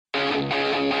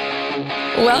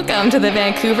Welcome to the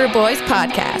Vancouver Boys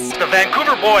Podcast. The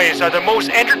Vancouver Boys are the most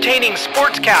entertaining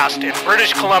sportscast in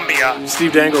British Columbia.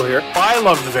 Steve Dangle here. I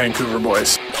love the Vancouver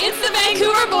Boys. It's the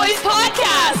Vancouver Boys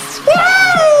Podcast!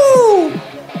 Woo!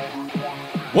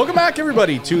 Welcome back,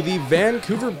 everybody, to the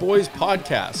Vancouver Boys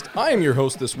Podcast. I am your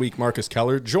host this week, Marcus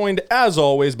Keller, joined, as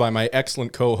always, by my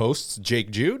excellent co-hosts, Jake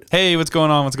Jude. Hey, what's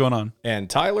going on? And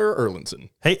Tyler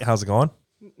Erlinson. Hey, how's it going?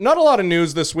 Not a lot of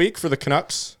news this week for the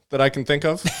Canucks that I can think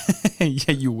of.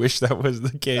 Yeah, you wish that was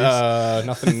the case.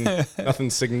 Nothing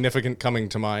significant coming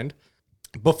to mind.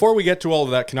 Before we get to all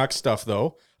of that Canucks stuff,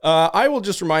 though, I will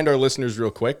just remind our listeners real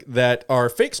quick that our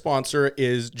fake sponsor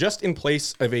is just in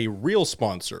place of a real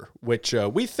sponsor, which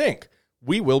we think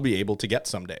we will be able to get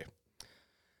someday.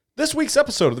 This week's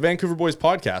episode of the Vancouver Boys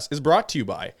Podcast is brought to you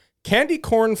by candy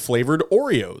corn flavored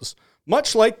Oreos.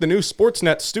 Much like the new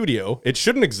Sportsnet studio, it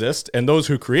shouldn't exist, and those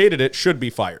who created it should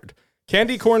be fired.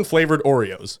 Candy corn flavored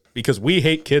Oreos, because we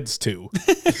hate kids too.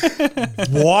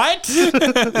 What?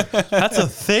 That's a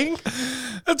thing?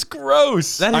 That's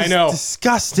gross. That is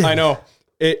disgusting. I know.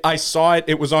 I saw it.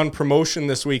 It was on promotion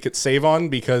this week at Save On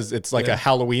because it's like a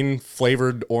Halloween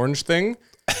flavored orange thing.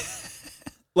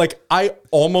 Like, I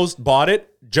almost bought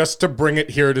it just to bring it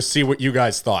here to see what you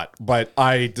guys thought, but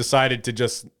I decided to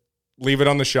just leave it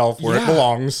on the shelf where it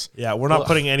belongs. Yeah, we're not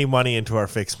putting any money into our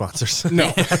fake sponsors.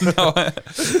 No.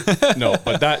 No,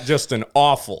 but that just an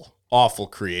awful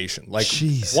creation. Like,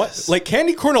 Jesus. what? Like,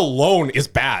 candy corn alone is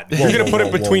bad. You're going to put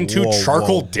it between two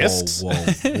charcoal discs?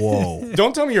 Whoa.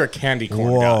 Don't tell me you're a candy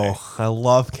corn guy. I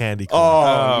love candy corn.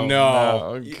 Oh,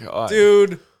 no. God.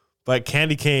 Dude. But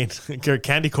candy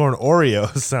corn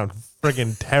Oreos sound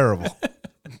friggin' terrible.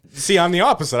 See, I'm the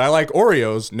opposite. I like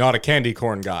Oreos, not a candy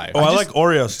corn guy. I like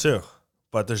Oreos too,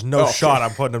 but there's no shot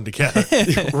I'm putting them together.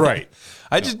 Right.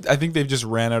 I think they've just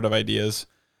ran out of ideas.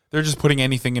 They're just putting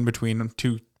anything in between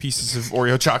two pieces of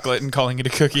Oreo chocolate and calling it a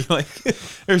cookie. Like,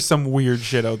 there's some weird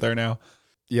shit out there now.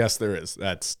 Yes, there is.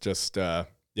 That's just,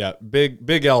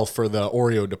 big L for the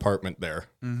Oreo department there.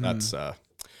 Mm-hmm. That's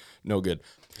no good.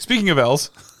 Speaking of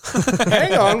L's.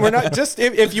 Hang on, we're not just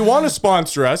if you want to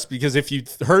sponsor us, because if you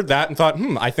heard that and thought,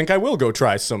 I think I will go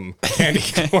try some candy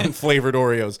corn flavored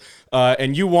Oreos,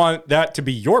 and you want that to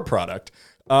be your product,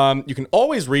 you can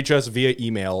always reach us via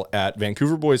email at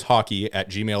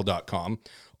vancouverboyshockey@gmail.com.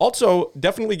 Also,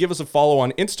 definitely give us a follow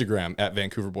on Instagram at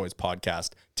Vancouver Boys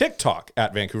Podcast, TikTok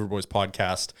at Vancouver Boys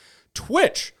Podcast,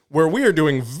 Twitch, where we are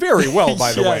doing very well,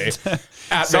 by the way,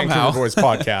 at Somehow. Vancouver Boys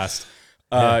Podcast.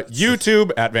 YouTube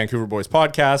at Vancouver Boys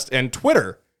Podcast, and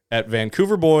Twitter at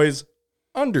Vancouver Boys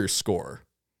 _.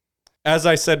 As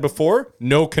I said before,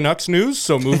 no Canucks news,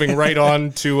 so moving right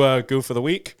on to Goof of the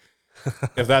Week,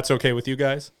 if that's okay with you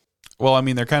guys. Well, I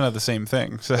mean, they're kind of the same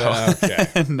thing. So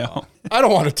Okay. No. I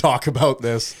don't want to talk about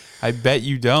this. I bet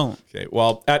you don't. Okay,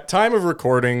 well, at time of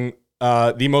recording,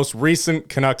 the most recent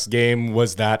Canucks game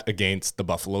was that against the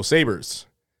Buffalo Sabres,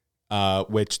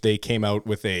 which they came out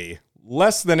with a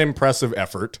less than impressive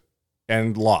effort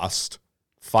and lost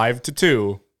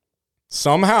 5-2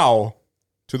 somehow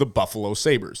to the Buffalo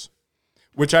Sabres,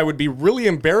 which I would be really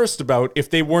embarrassed about if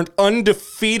they weren't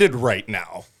undefeated right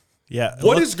now. Yeah.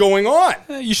 What is going on?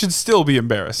 You should still be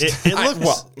embarrassed.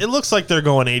 It looks like they're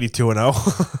going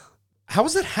 82-0. How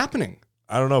is that happening?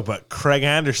 I don't know, but Craig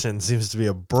Anderson seems to be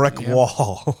a brick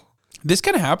wall. This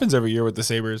kind of happens every year with the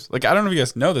Sabres. Like, I don't know if you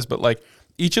guys know this, but like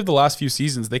each of the last few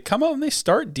seasons, they come out and they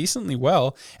start decently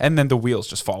well, and then the wheels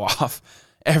just fall off.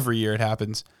 Every year it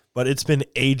happens. But it's been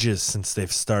ages since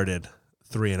they've started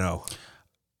 3-0.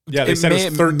 Yeah, they said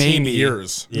it was 13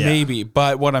 years. Yeah. Maybe.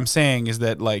 But what I'm saying is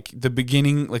that like the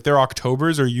beginning, like their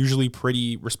Octobers are usually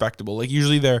pretty respectable. Like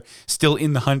usually they're still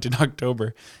in the hunt in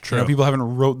October. True. You know, people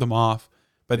haven't wrote them off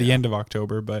by the end of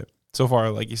October, but so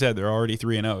far, like you said, they're already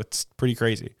 3-0. It's pretty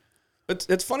crazy.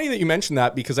 It's funny that you mentioned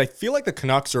that because I feel like the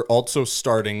Canucks are also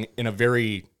starting in a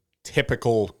very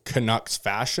typical Canucks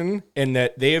fashion in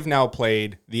that they have now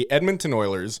played the Edmonton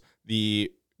Oilers, the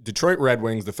Detroit Red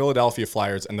Wings, the Philadelphia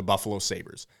Flyers, and the Buffalo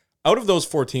Sabres. Out of those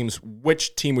four teams,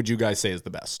 which team would you guys say is the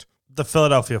best? The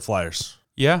Philadelphia Flyers.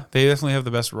 Yeah, they definitely have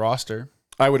the best roster.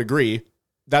 I would agree.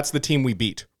 That's the team we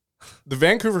beat. The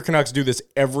Vancouver Canucks do this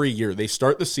every year. They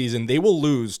start the season, they will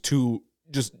lose to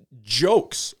just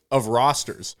jokes of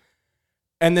rosters.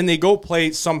 And then they go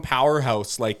play some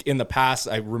powerhouse. Like in the past,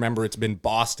 I remember it's been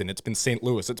Boston, it's been St.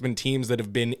 Louis, it's been teams that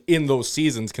have been in those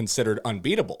seasons considered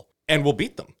unbeatable, and we'll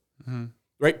beat them. Mm-hmm.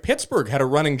 Right? Pittsburgh had a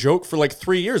running joke for like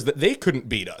 3 years that they couldn't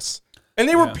beat us. And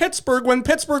they were Pittsburgh when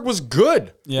Pittsburgh was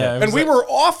good. Yeah. And we were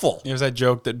awful. It was that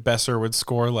joke that Besser would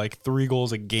score like 3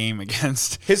 goals a game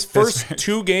against. His first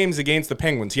 2 games against the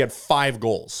Penguins, he had 5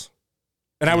 goals.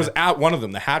 And I was at one of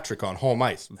them, the hat trick on home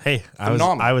ice. Hey,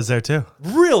 Phenomenal. I was there too.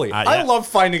 Really? I yeah. love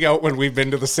finding out when we've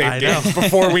been to the same games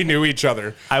before we knew each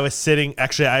other. I was sitting.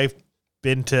 Actually, I've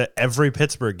been to every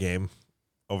Pittsburgh game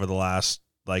over the last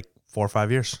 4 or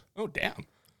 5 years. Oh, damn.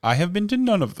 I have been to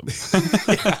none of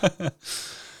them.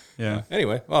 Yeah.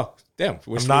 Anyway, well, damn.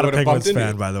 I'm not a Penguins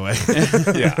fan, by the way.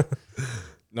 Yeah.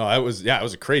 No, it was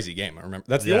a crazy game. I remember.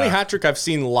 That's the only hat trick I've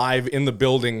seen live in the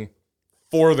building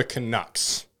for the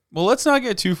Canucks. Well, let's not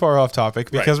get too far off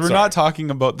topic because we're not talking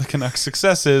about the Canucks'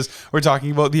 successes. We're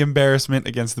talking about the embarrassment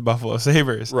against the Buffalo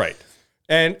Sabres. Right.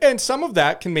 And some of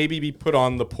that can maybe be put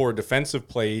on the poor defensive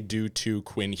play due to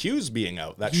Quinn Hughes being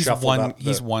out. That shuffled up.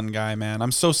 He's one guy, man.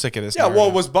 I'm so sick of this. Yeah,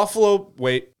 well, was Buffalo...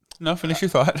 Wait. No, finish your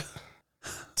thought.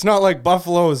 It's not like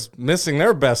Buffalo is missing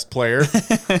their best player.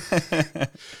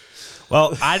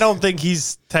 Well, I don't think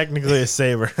he's technically a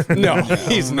Sabre. No,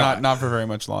 he's not for very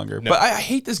much longer. No. But I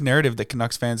hate this narrative that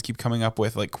Canucks fans keep coming up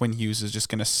with, like Quinn Hughes is just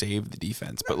going to save the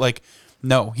defense. But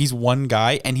no, he's one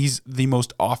guy, and he's the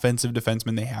most offensive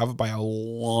defenseman they have by a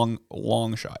long,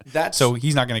 long shot. So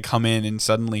he's not going to come in and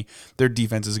suddenly their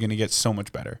defense is going to get so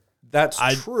much better. That's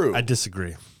true. I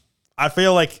disagree. I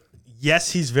feel like,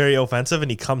 yes, he's very offensive, and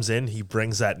he comes in, he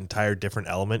brings that entire different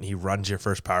element. He runs your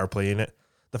first power play unit.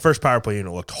 The first power play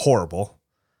unit looked horrible,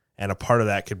 and a part of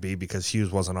that could be because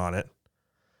Hughes wasn't on it.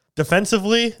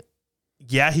 Defensively,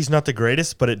 yeah, he's not the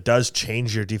greatest, but it does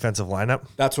change your defensive lineup.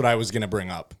 That's what I was going to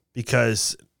bring up.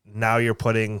 Because now you're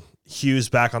putting Hughes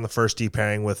back on the first D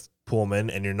pairing with Pullman,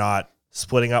 and you're not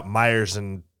splitting up Myers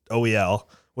and OEL,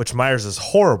 which Myers is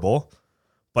horrible,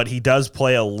 but he does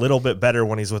play a little bit better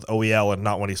when he's with OEL and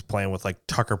not when he's playing with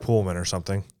Tucker Pullman or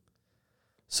something.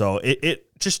 So it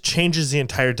just changes the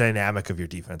entire dynamic of your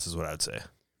defense is what I would say.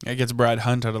 It gets Brad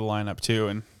Hunt out of the lineup too.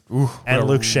 And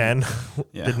Luke Shen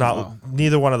did not.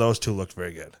 Neither one of those two looked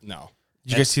very good. No.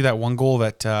 Did you guys see that one goal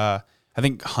that I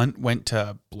think Hunt went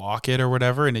to block it or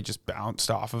whatever, and it just bounced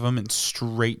off of him and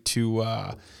straight to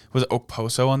was it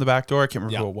Okposo on the back door? I can't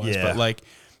remember who it was, but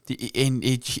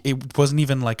it wasn't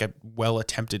even a well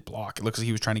attempted block. It looks like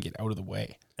he was trying to get out of the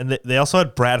way. And they also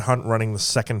had Brad Hunt running the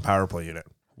second power play unit.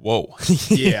 Whoa.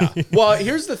 Yeah. Well,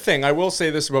 here's the thing. I will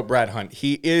say this about Brad Hunt.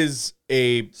 He is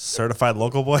a certified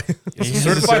local boy. He's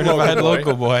a certified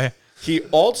local boy. He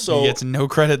gets no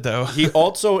credit though. He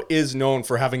also is known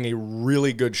for having a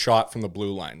really good shot from the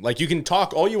blue line. You can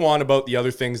talk all you want about the other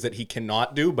things that he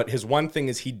cannot do, but his one thing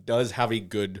is he does have a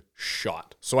good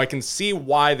shot. So I can see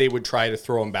why they would try to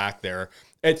throw him back there,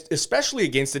 especially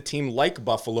against a team like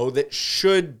Buffalo that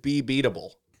should be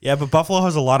beatable. Yeah, but Buffalo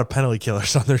has a lot of penalty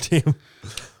killers on their team.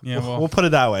 Yeah, we'll put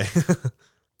it that way.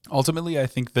 Ultimately, I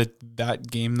think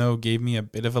that game, though, gave me a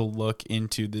bit of a look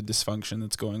into the dysfunction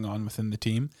that's going on within the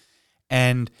team.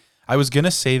 And I was going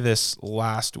to say this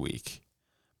last week,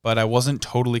 but I wasn't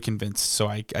totally convinced, so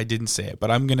I didn't say it. But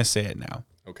I'm going to say it now.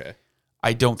 Okay.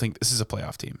 I don't think this is a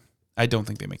playoff team. I don't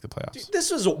think they make the playoffs. Dude,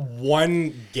 this is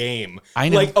one game. I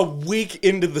know. A week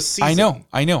into the season.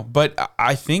 I know. But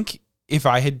I think if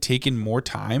I had taken more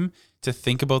time to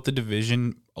think about the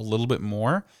division a little bit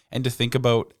more and to think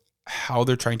about how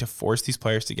they're trying to force these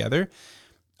players together,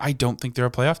 I don't think they're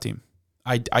a playoff team.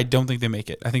 I don't think they make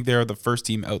it. I think they're the first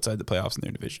team outside the playoffs in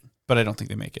their division, but I don't think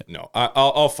they make it. No,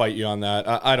 I'll fight you on that.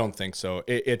 I don't think so.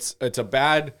 It's a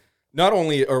bad. Not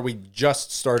only are we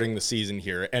just starting the season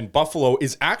here, and Buffalo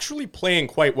is actually playing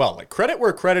quite well. Credit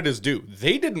where credit is due.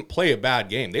 They didn't play a bad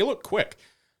game. They look quick.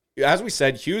 As we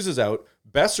said, Hughes is out.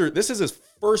 Besser, this is his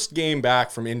first game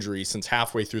back from injury since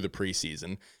halfway through the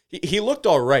preseason. He looked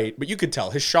all right, but you could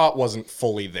tell his shot wasn't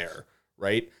fully there,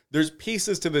 right? There's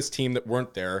pieces to this team that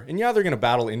weren't there, and yeah, they're going to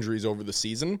battle injuries over the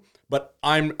season. But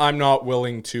I'm not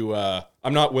willing to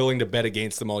bet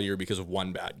against them all year because of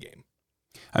one bad game.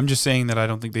 I'm just saying that I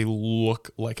don't think they look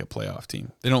like a playoff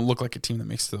team. They don't look like a team that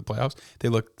makes it to the playoffs. They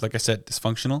look, like I said,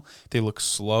 dysfunctional. They look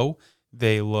slow.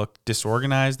 They look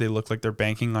disorganized. They look like they're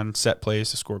banking on set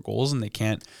plays to score goals, and they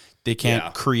can't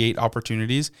create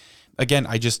opportunities. Again,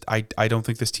 I don't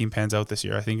think this team pans out this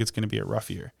year. I think it's going to be a rough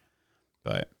year.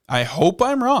 But I hope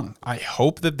I'm wrong. I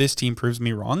hope that this team proves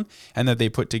me wrong and that they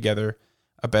put together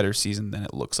a better season than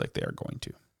it looks like they are going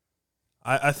to.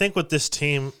 I think with this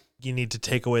team, you need to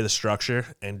take away the structure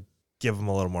and give them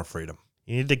a little more freedom.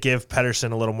 You need to give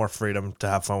Pettersson a little more freedom to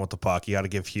have fun with the puck. You got to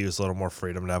give Hughes a little more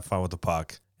freedom to have fun with the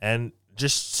puck. And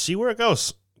just see where it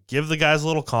goes. Give the guys a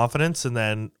little confidence, and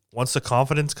then once the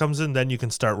confidence comes in, then you can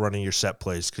start running your set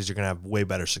plays because you're going to have way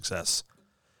better success.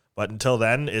 But until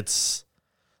then, it's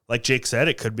like Jake said,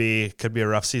 it could be a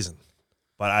rough season.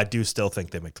 But I do still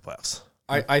think they make the playoffs.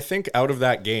 I think out of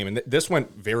that game, and this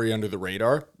went very under the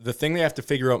radar, the thing they have to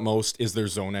figure out most is their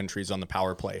zone entries on the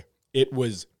power play. it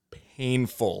was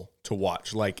painful to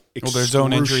watch. Like, There's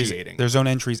zone entries. excruciating. There's zone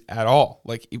entries at all,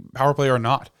 like power play or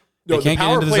not. They No, can't the get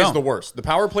power into the play is zone. the worst. The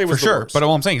power play was For sure. the worst. But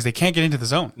all I'm saying is they can't get into the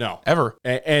zone. No. Ever.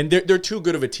 And they're too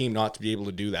good of a team not to be able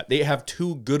to do that. They have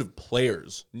too good of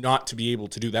players not to be able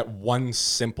to do that one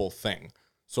simple thing.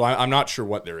 So I'm not sure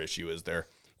what their issue is there.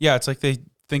 Yeah, it's like they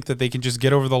think that they can just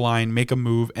get over the line, make a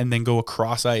move, and then go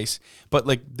across ice. But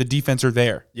like the defense are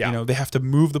there. Yeah. You know, they have to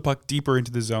move the puck deeper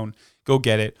into the zone, go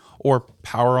get it, or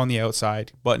power on the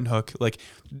outside, button hook. Like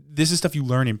this is stuff you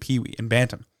learn in Pee Wee and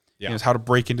Bantam. Yeah. You know, it's how to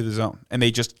break into the zone. And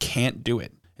they just can't do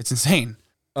it. It's insane.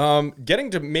 Getting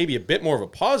to maybe a bit more of a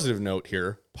positive note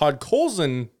here,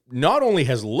 Podkolzin not only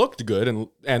has looked good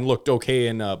and looked okay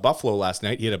in Buffalo last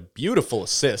night, he had a beautiful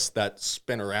assist, that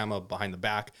spinorama behind the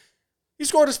back. He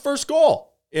scored his first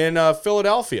goal in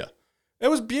Philadelphia. It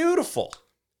was beautiful.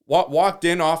 Walked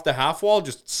in off the half wall,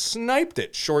 just sniped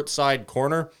it, short side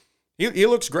corner. He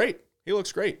looks great. He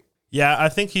looks great. Yeah, I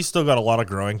think he's still got a lot of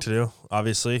growing to do.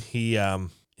 Obviously, he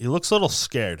looks a little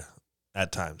scared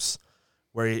at times,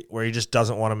 where he just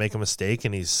doesn't want to make a mistake,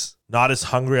 and he's not as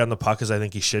hungry on the puck as I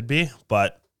think he should be.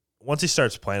 But once he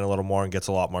starts playing a little more and gets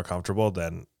a lot more comfortable,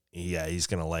 then he's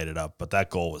gonna light it up. But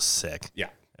that goal was sick. Yeah,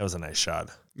 it was a nice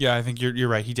shot. Yeah, I think you're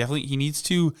right. He needs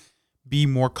to be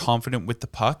more confident with the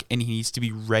puck, and he needs to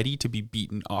be ready to be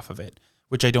beaten off of it,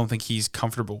 which I don't think he's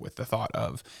comfortable with the thought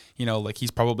of. You know, like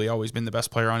he's probably always been the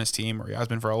best player on his team, or he has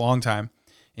been for a long time,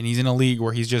 and he's in a league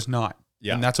where he's just not.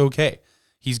 Yeah. And that's okay.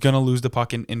 He's going to lose the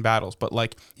puck in battles, but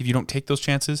like if you don't take those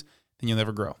chances, then you'll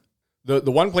never grow.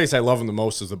 The one place I love him the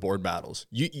most is the board battles.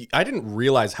 I didn't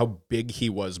realize how big he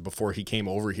was before he came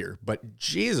over here, but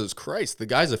Jesus Christ, the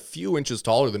guy's a few inches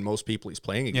taller than most people he's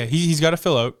playing Yeah, against. he's got to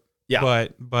fill out. Yeah.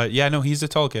 But yeah, no, he's a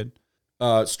tall kid.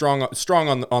 Strong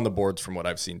on the boards from what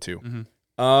I've seen too.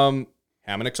 Mm-hmm.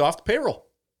 Hamannik's off the payroll,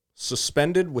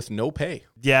 suspended with no pay.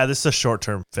 Yeah, this is a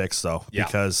short-term fix though, Yeah.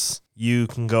 because you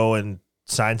can go and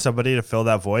sign somebody to fill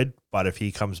that void, but if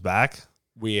he comes back,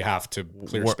 We have to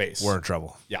clear space. We're in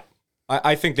trouble. Yeah.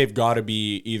 I think they've got to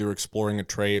be either exploring a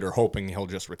trade or hoping he'll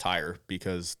just retire,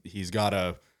 because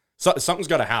something's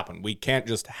got to happen. We can't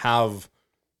just have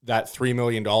that $3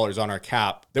 million on our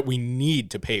cap that we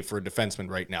need to pay for a defenseman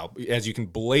right now, as you can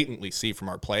blatantly see from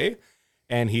our play.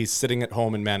 And he's sitting at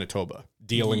home in Manitoba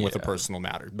dealing with a personal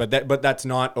matter. But that's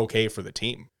not okay for the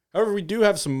team. However, we do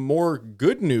have some more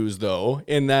good news, though,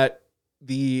 in that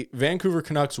the Vancouver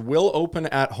Canucks will open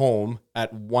at home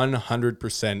at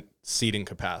 100% seating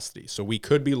capacity. So we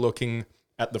could be looking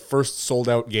at the first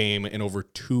sold-out game in over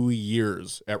 2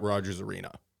 years at Rogers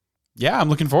Arena. Yeah, I'm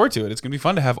looking forward to it. It's going to be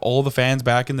fun to have all the fans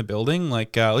back in the building.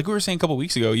 Like we were saying a couple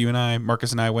weeks ago,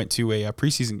 Marcus and I went to a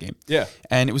preseason game. Yeah.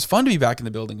 And it was fun to be back in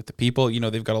the building with the people. You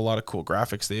know, they've got a lot of cool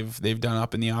graphics they've done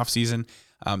up in the off season.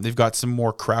 They've got some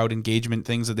more crowd engagement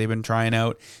things that they've been trying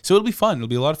out. So it'll be fun. It'll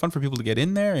be a lot of fun for people to get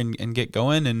in there and get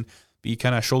going and be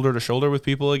kind of shoulder to shoulder with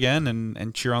people again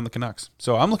and cheer on the Canucks.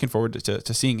 So I'm looking forward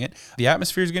to seeing it. The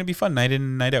atmosphere is going to be fun night in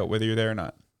and night out, whether you're there or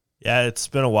not. Yeah, it's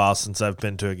been a while since I've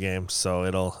been to a game, so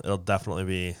it'll definitely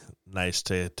be nice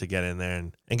to get in there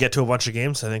and get to a bunch of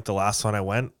games. I think the last one I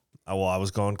went, I was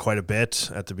going quite a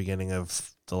bit at the beginning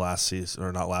of the last season,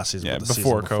 or not last season, but the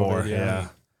before season COVID, before. yeah.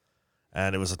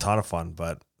 And it was a ton of fun,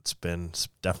 but it's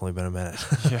definitely been a minute.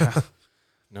 Yeah.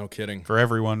 No kidding. For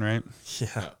everyone, right?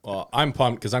 Yeah. Well, I'm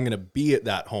pumped because I'm going to be at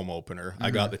that home opener.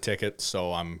 I got the ticket,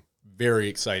 so I'm very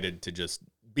excited to just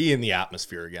be in the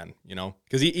atmosphere again, you know?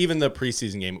 Because even the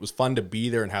preseason game, it was fun to be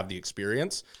there and have the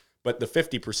experience, but the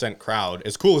 50% crowd,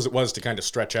 as cool as it was to kind of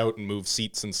stretch out and move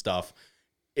seats and stuff,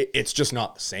 it's just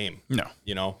not the same. No.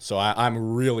 You know? So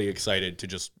I'm really excited to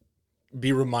just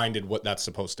be reminded what that's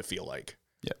supposed to feel like.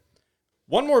 Yeah.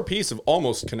 One more piece of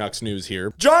almost Canucks news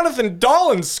here. Jonathan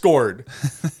Dahlen scored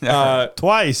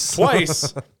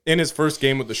Twice in his first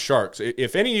game with the Sharks.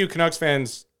 If any of you Canucks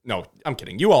fans... No, I'm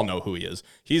kidding. You all know who he is.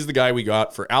 He's the guy we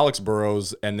got for Alex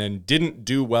Burrows and then didn't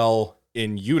do well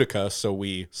in Utica, so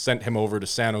we sent him over to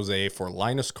San Jose for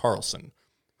Linus Karlsson,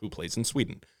 who plays in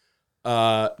Sweden.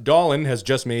 Dahlen has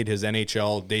just made his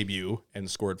NHL debut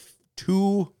and scored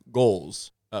 2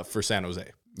 goals for San Jose.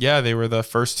 Yeah, they were the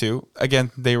first two. Again,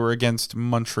 they were against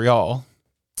Montreal.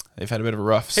 They've had a bit of a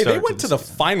rough start. Hey, they went to the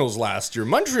finals last year.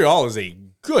 Montreal is a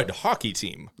good hockey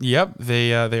team. Yep,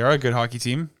 they are a good hockey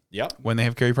team. Yep. When they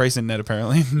have Carey Price in net,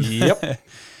 apparently. Yep.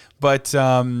 But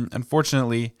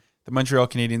unfortunately, the Montreal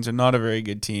Canadiens are not a very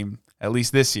good team, at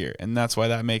least this year, and that's why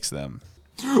that makes them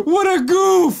What a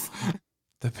goof!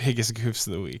 the biggest goofs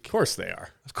of the week. Of course they are.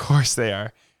 Of course they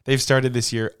are. They've started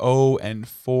this year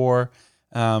 0-4.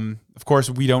 Of course,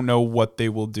 we don't know what they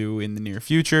will do in the near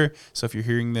future. So if you're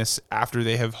hearing this after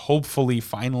they have hopefully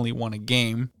finally won a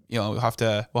game, we'll have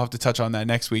to touch on that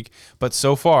next week. But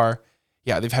so far,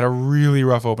 yeah, they've had a really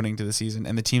rough opening to the season,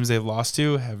 and the teams they've lost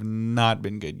to have not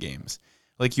been good games.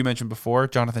 Like you mentioned before,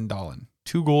 Jonathan Dahlen,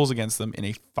 2 goals against them in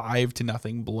a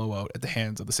 5-0 blowout at the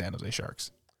hands of the San Jose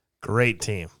Sharks. Great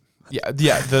team. Yeah,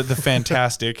 the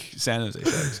fantastic San Jose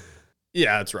Sharks.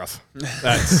 Yeah, it's rough.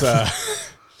 That's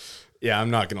yeah,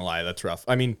 I'm not gonna lie, that's rough.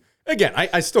 I mean, again,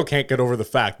 I still can't get over the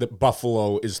fact that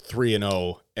Buffalo is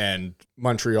 3-0 and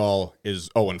Montreal is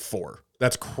 0-4.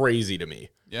 That's crazy to me.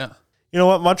 Yeah. You know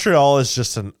what? Montreal is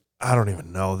just I don't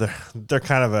even know. They're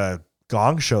kind of a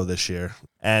gong show this year.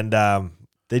 And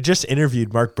they just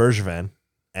interviewed Marc Bergevin,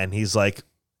 and he's like,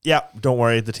 yeah, don't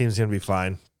worry, the team's going to be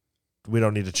fine. We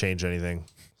don't need to change anything.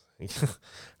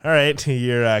 All right,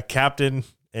 your captain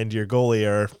and your goalie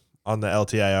are on the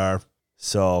LTIR.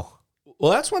 So,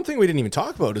 well, that's one thing we didn't even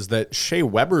talk about is that Shea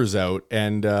Weber's out,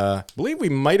 and I believe we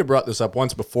might have brought this up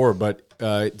once before, but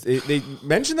they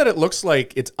mentioned that it looks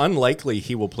like it's unlikely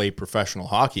he will play professional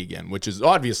hockey again, which is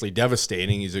obviously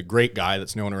devastating. He's a great guy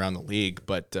that's known around the league,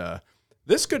 but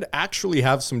this could actually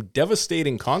have some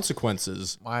devastating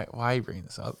consequences. Why are you bringing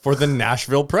this up? For the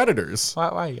Nashville Predators.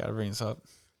 Why you got to bring this up?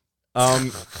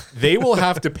 They will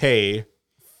have to pay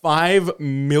 $5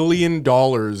 million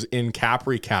in cap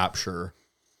recapture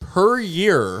per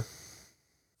year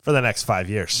for the next 5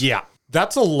 years. Yeah,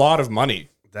 that's a lot of money.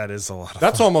 That is a lot.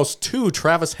 That's almost 2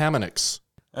 Travis Hammoniks.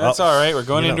 That's all right. We're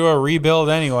going into a rebuild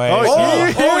anyway.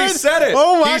 He said it.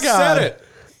 Oh my he God. Said it.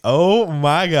 Oh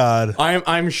my God.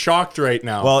 I'm shocked right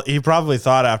now. Well, he probably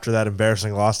thought after that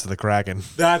embarrassing loss to the Kraken.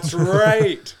 That's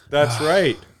right. That's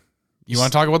right. You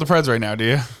want to talk about the Preds right now, do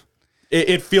you?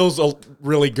 It feels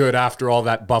really good after all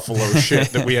that Buffalo shit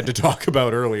that we had to talk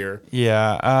about earlier.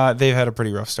 Yeah, they've had a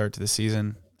pretty rough start to the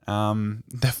season.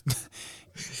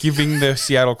 Giving the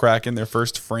Seattle Kraken their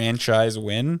first franchise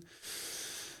win.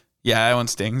 Yeah, that one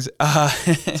stings.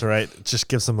 That's right. Just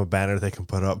gives them a banner they can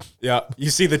put up. Yeah. You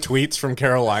see the tweets from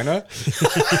Carolina?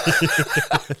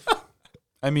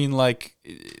 I mean, like,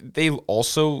 they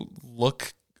also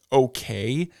look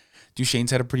okay.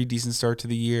 Duchesne's had a pretty decent start to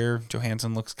the year.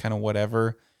 Johansson looks kind of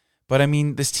whatever. But, I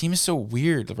mean, this team is so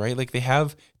weird, right? Like, they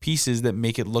have pieces that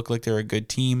make it look like they're a good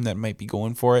team that might be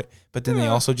going for it. But then they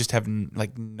also just have,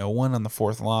 like, no one on the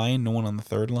 4th line, no one on the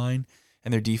 3rd line.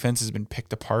 And their defense has been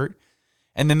picked apart.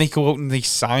 And then they go out and they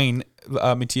sign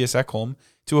Matthias Ekholm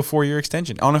to a 4-year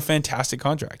extension on a fantastic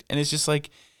contract. And it's just like,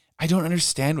 I don't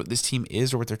understand what this team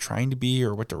is or what they're trying to be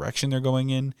or what direction they're going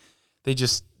in. They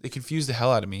confuse the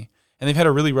hell out of me. And they've had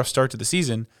a really rough start to the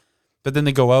season, but then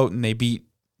they go out and they beat,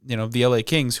 the LA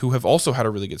Kings, who have also had a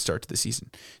really good start to the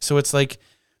season. So it's like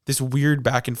this weird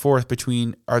back and forth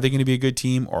between, are they going to be a good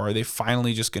team or are they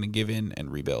finally just going to give in and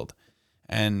rebuild?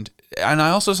 And I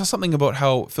also saw something about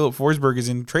how Philip Forsberg is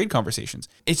in trade conversations.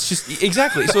 It's just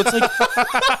exactly. So it's like,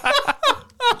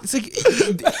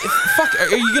 fuck.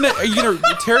 Are you gonna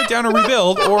tear it down and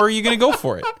rebuild, or are you gonna go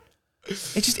for it?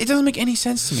 It doesn't make any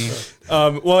sense to me.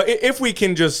 Well, if we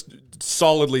can just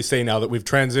solidly say now that we've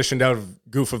transitioned out of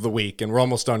Goof of the Week and we're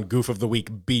almost on Goof of the Week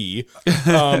B,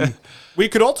 we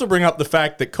could also bring up the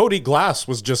fact that Cody Glass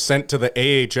was just sent to the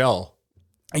AHL.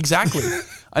 Exactly.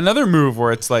 Another move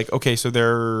where it's like, okay, so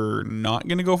they're not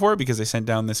going to go for it because they sent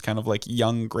down this kind of like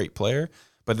young, great player.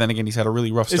 But then again, he's had a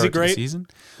really rough start to the season.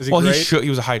 Is he great? He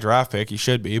was a high draft pick. He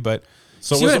should be, but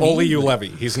so was Ole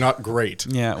Ulevi. He's not great.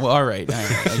 Yeah. Well, all right.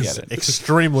 I get it.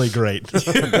 Extremely great.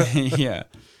 Yeah.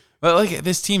 But like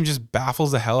this team just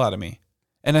baffles the hell out of me.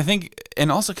 And I think, and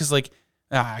also because like,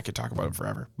 I could talk about it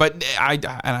forever, but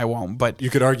I won't. But you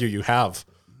could argue you have.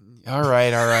 All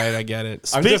right, I get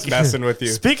it. I'm just messing with you.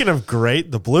 Speaking of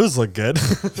great, the Blues look good.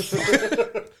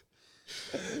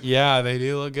 Yeah, they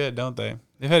do look good, don't they?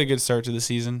 They've had a good start to the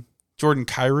season. Jordan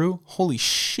Kyrou, holy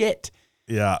shit.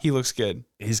 Yeah. He looks good.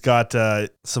 He's got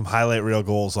some highlight reel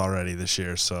goals already this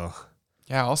year, so.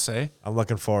 Yeah, I'll say. I'm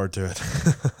looking forward to it.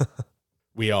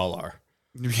 We all are.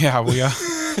 Yeah, we are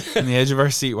on the edge of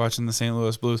our seat watching the St.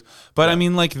 Louis Blues. But I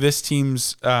mean, like, this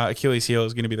team's Achilles heel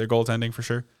is going to be their goaltending for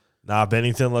sure. Nah,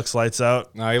 Bennington looks lights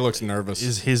out. Nah, he looks nervous.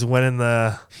 He's winning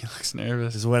the. He looks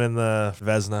nervous. He's winning the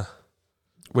Vezina,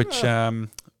 which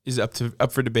is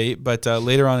up for debate. But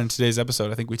later on in today's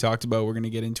episode, I think we talked about we're going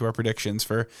to get into our predictions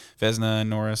for Vezina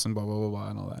and Norris and blah blah blah blah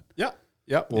and all that.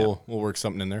 Yeah. We'll work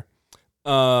something in there.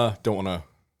 Don't want to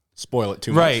spoil it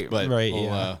too much. Right.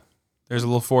 Yeah. There's a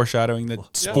little foreshadowing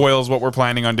that spoils what we're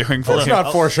planning on doing for It's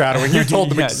not foreshadowing. You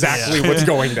told them exactly what's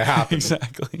going to happen.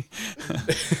 Exactly.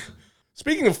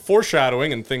 Speaking of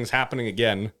foreshadowing and things happening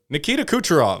again, Nikita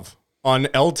Kucherov on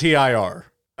LTIR.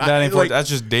 That's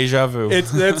just deja vu.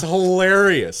 That's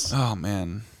hilarious. Oh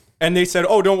man. And they said,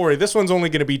 "Oh, don't worry, this one's only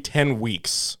going to be 10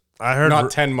 weeks, I heard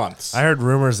not 10 months." I heard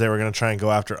rumors they were going to try and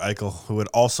go after Eichel, who would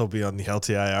also be on the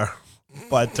LTIR.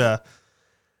 But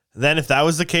then if that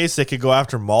was the case, they could go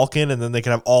after Malkin, and then they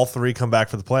could have all three come back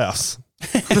for the playoffs.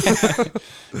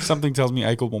 Something tells me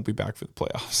Eichel won't be back for the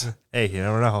playoffs. Hey, you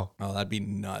never know. Oh, that'd be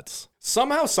nuts.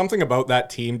 Somehow, something about that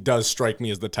team does strike me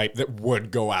as the type that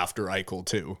would go after Eichel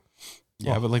too.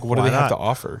 Yeah, but like, what do why they have not? to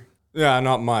offer? Yeah,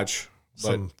 not much.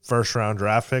 But Some first-round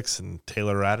draft picks and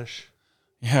Taylor Radish.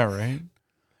 Yeah, right.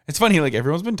 It's funny, like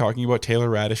everyone's been talking about Taylor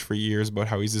Radish for years about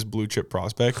how he's this blue chip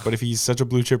prospect, but if he's such a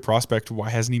blue chip prospect, why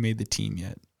hasn't he made the team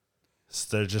yet?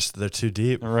 They're too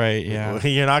deep. Right, yeah.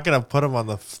 You're not going to put him on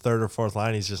the third or fourth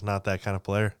line. He's just not that kind of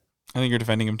player. I think you're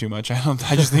defending him too much. I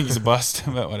just think he's a bust,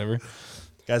 but whatever.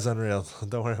 Guy's unreal.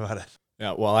 Don't worry about it.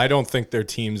 yeah, well, I don't think their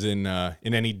team's in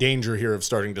any danger here of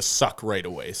starting to suck right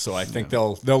away. So I think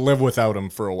they'll live without him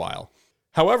for a while.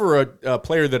 However, a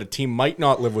player that a team might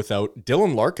not live without,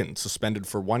 Dylan Larkin, suspended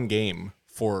for 1 game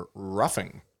for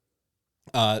roughing.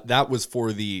 That was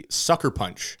for the sucker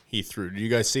punch he threw. Did you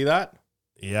guys see that?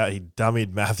 Yeah, he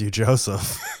dummied Matthew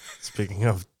Joseph. Speaking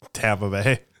of Tampa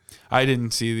Bay. I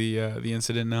didn't see the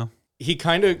incident now.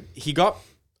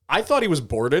 I thought he was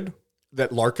boarded,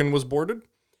 that Larkin was boarded.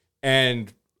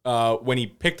 And when he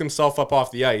picked himself up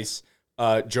off the ice,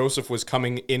 Joseph was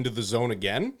coming into the zone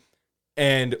again.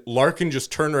 And Larkin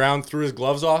just turned around, threw his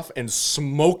gloves off, and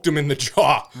smoked him in the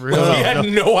jaw. Really? He had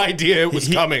no idea it was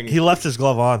coming. He left his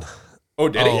glove on. Oh,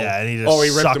 did he? Yeah, and he just he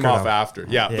ripped him suckered off him. after.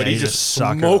 Yeah, but he just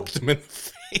suckered smoked him in the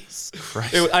face.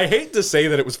 Christ. I hate to say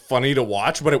that it was funny to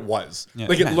watch, but it was. Yeah.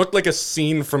 Like, it looked like a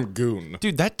scene from Goon.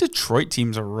 Dude, that Detroit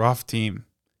team's a rough team.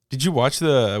 Did you watch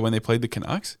when they played the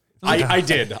Canucks? I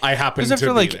did. I happened to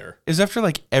be there. It was after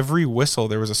like every whistle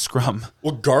there was a scrum.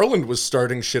 Well, Garland was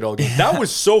starting shit all game. That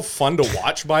was so fun to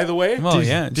watch, by the way. Well,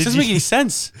 yeah. It doesn't make any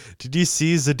sense. Did you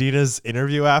see Zadina's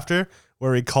interview after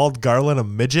where he called Garland a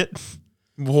midget?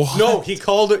 What? No, he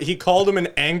called him an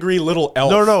angry little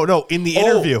elf. No. In the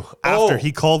interview after, oh.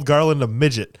 he called Garland a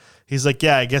midget. He's like,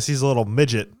 yeah, I guess he's a little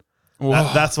midget.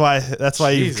 That's why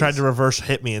he Jesus. tried to reverse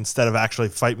hit me instead of actually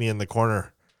fight me in the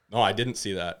corner. No, I didn't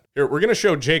see that. Here, we're going to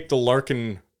show Jake the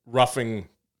Larkin roughing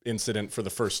incident for the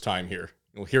first time here.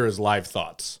 We'll hear his live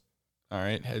thoughts. All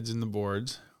right, heads in the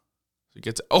boards. So he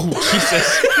gets. Oh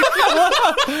Jesus!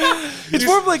 It's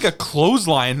more of like a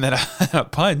clothesline than a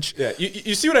punch. Yeah,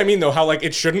 you see what I mean, though? How, like,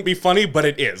 it shouldn't be funny, but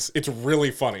it is. It's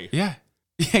really funny. Yeah,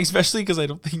 especially because I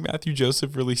don't think Matthew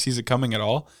Joseph really sees it coming at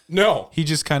all. No. He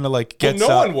just kind of like Well, gets no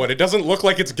up. one would. It doesn't look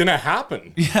like it's going to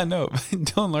happen. Yeah, no.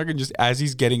 Dylan Larkin just, as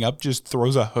he's getting up, just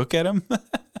throws a hook at him.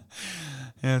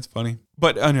 Yeah, it's funny.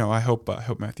 But no, I hope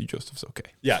Matthew Joseph's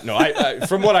okay. Yeah, no, I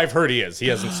from what I've heard, he is. He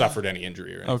hasn't suffered any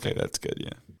injury or anything. Okay, that's good,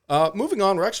 yeah. Moving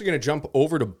on, we're actually going to jump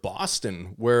over to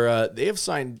Boston, where they have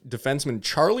signed defenseman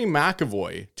Charlie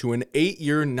McAvoy to an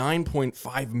 8-year,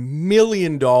 $9.5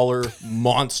 million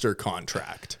monster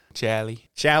contract. Charlie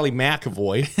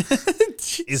McAvoy.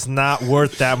 Is not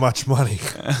worth that much money.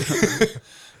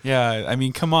 Yeah, I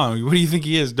mean, come on. What do you think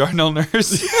he is, Darnell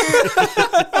Nurse?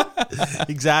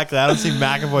 Exactly. I don't see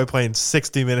McAvoy playing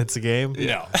 60 minutes a game.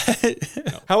 No.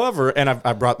 However, and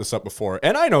I've brought this up before,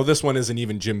 and I know this one isn't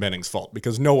even Jim Benning's fault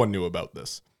because no one knew about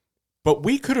this, but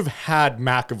we could have had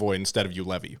McAvoy instead of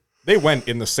Ulevy. They went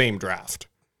in the same draft,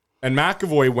 and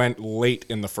McAvoy went late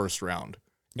in the first round.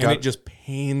 And it just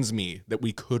pains me that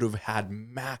we could have had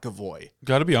McAvoy.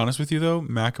 Got to be honest with you, though.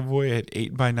 McAvoy at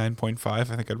 8 by 9.5, I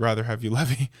think I'd rather have you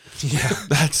Levy. Yeah.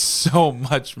 That's so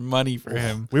much money for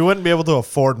him. We wouldn't be able to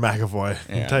afford McAvoy.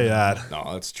 I'll tell you that.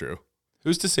 No, that's true.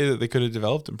 Who's to say that they could have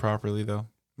developed him properly, though?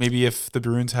 Maybe if the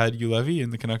Bruins had Ulevy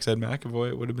and the Canucks had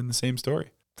McAvoy, it would have been the same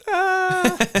story.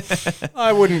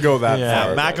 I wouldn't go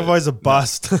that far. McAvoy's a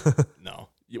bust. No.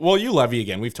 Well, Ulevy,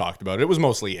 again, we've talked about it. It was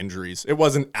mostly injuries. It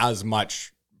wasn't as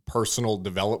much personal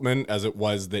development as it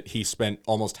was that he spent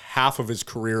almost half of his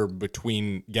career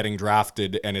between getting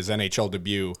drafted and his NHL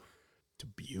debut.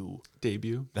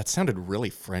 Debut. That sounded really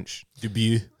French.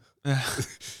 Debut.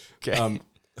 Okay.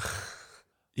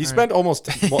 He spent almost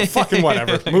fucking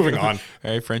whatever. Moving on.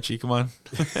 All right, Frenchie, come on.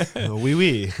 Oui,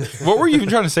 oui. What were you even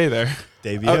trying to say there?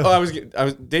 Debut. I was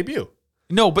debut.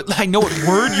 No, but I know what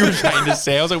word you were trying to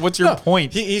say. I was like, what's your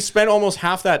point? He spent almost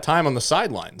half that time on the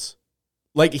sidelines.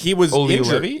 Like, he was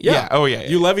injured. Ulevy? Yeah. Oh, yeah.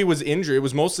 Ulevy was injured. It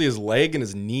was mostly his leg and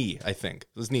his knee, I think.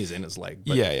 His knee's in his leg.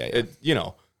 But Yeah.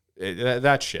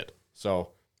 that shit.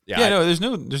 So, Yeah, no,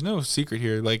 there's no secret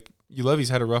here. Like, Ulevy's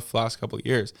had a rough last couple of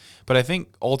years. But I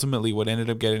think ultimately what ended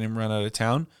up getting him run out of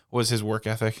town was his work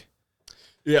ethic.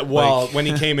 Yeah, well, when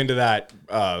he came into that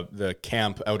the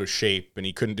camp out of shape and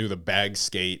he couldn't do the bag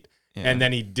skate, and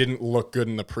then he didn't look good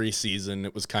in the preseason,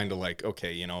 it was kind of like,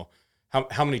 okay, you know,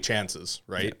 how many chances,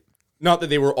 right? Yeah. Not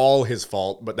that they were all his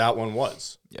fault, but that one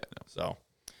was. Yeah. No. So,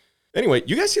 anyway,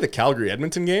 you guys see the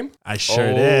Calgary-Edmonton game? I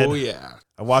sure did. Oh, yeah.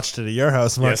 I watched it at your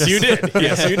house, Marcus. Yes, you did.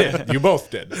 Yes, you did. You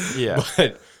both did. Yeah.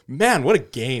 But, man, what a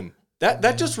game.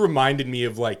 That just reminded me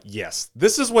of like, yes,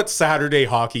 this is what Saturday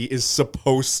hockey is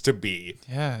supposed to be.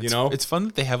 Yeah, you know, it's fun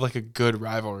that they have like a good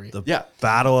rivalry. The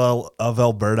Battle of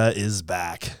Alberta is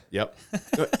back. Yep.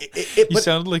 You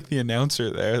sounded like the announcer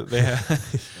there. They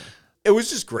have. It was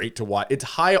just great to watch. It's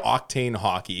high octane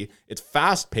hockey. It's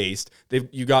fast paced.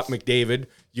 You got McDavid.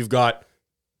 You've got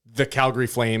the Calgary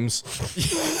Flames,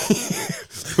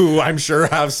 who I'm sure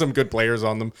have some good players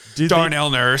on them. Darnell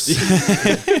Nurse.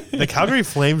 The Calgary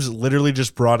Flames literally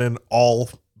just brought in all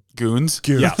goons.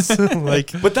 Yes.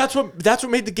 But that's what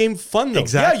made the game fun, though.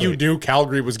 Exactly. Yeah, you knew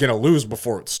Calgary was going to lose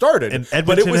before it started,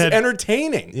 but it was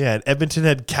entertaining. Yeah, and Edmonton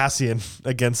had Cassian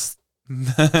against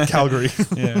Calgary.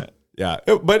 Yeah. Yeah,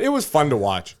 but it was fun to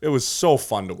watch. It was so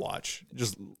fun to watch.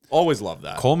 Just always love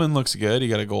that. Coleman looks good. He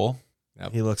got a goal.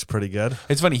 Yep. He looks pretty good.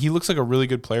 It's funny. He looks like a really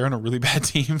good player on a really bad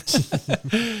team.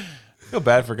 I feel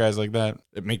bad for guys like that.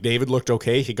 McDavid looked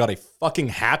okay. He got a fucking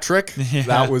hat trick. Yeah.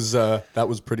 That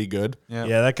was pretty good. Yeah,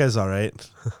 that guy's all right.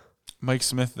 Mike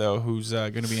Smith, though, who's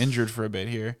going to be injured for a bit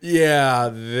here. Yeah,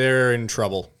 they're in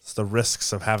trouble. It's the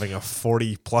risks of having a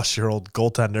 40-plus-year-old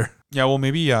goaltender. Yeah, well,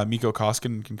 maybe Mikko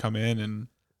Koskinen can come in and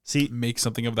make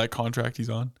something of that contract he's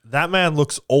on. That man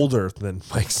looks older than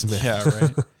Mike Smith. Yeah,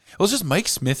 right. Well, it's just Mike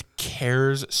Smith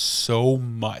cares so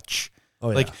much. Oh,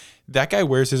 yeah. Like, that guy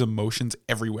wears his emotions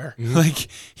everywhere. Mm-hmm. Like,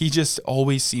 he just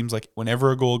always seems like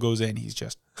whenever a goal goes in, he's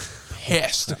just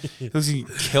pissed. He can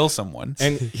kill someone.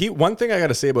 And one thing I got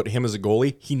to say about him as a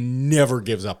goalie, he never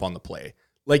gives up on the play.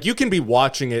 Like, you can be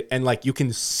watching it and, like, you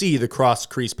can see the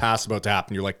cross-crease pass about to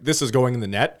happen. You're like, this is going in the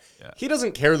net. Yeah. He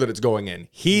doesn't care that it's going in.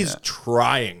 He's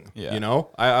trying, you know?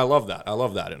 I love that. I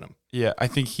love that in him. Yeah, I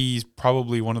think he's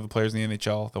probably one of the players in the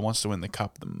NHL that wants to win the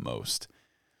cup the most.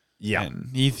 Yeah.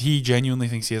 And he genuinely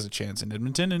thinks he has a chance in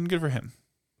Edmonton, and good for him.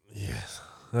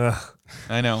 Yeah.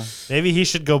 I know. Maybe he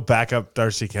should go back up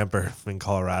Darcy Kemper in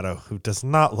Colorado, who does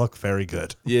not look very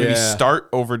good. Yeah. Maybe start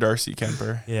over Darcy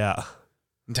Kemper. Yeah.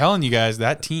 I'm telling you guys,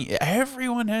 that team,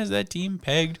 everyone has that team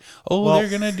pegged. They're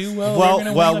going to do well.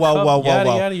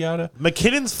 Yada.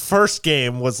 McKinnon's first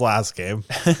game was last game.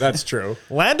 That's true.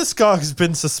 Landeskog's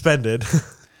been suspended.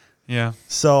 Yeah.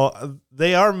 So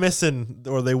they were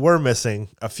missing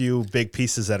a few big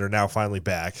pieces that are now finally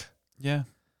back. Yeah.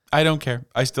 I don't care.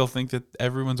 I still think that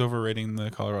everyone's overrating the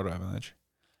Colorado Avalanche.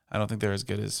 I don't think they're as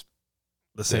good as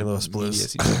the St. Louis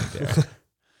Blues.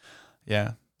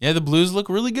 Yeah. Yeah, the Blues look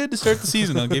really good to start the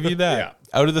season. I'll give you that. Yeah.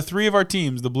 Out of the three of our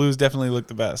teams, the Blues definitely look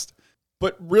the best.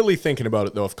 But really thinking about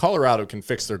it, though, if Colorado can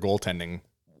fix their goaltending,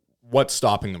 what's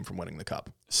stopping them from winning the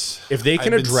cup? If they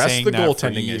can address the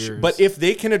goaltending issue, but if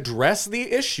they can address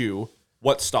the issue,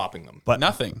 what's stopping them? But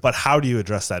nothing. But how do you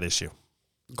address that issue?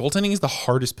 Goaltending is the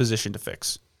hardest position to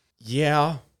fix.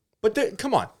 Yeah, but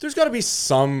come on, there's got to be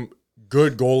some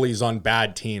good goalies on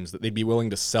bad teams that they'd be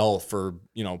willing to sell for,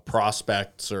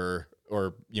 prospects or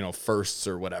firsts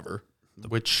or whatever.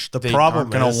 Which the they problem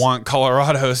aren't going to want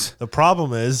Colorado's. The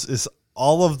problem is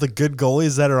all of the good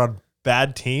goalies that are on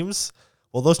bad teams.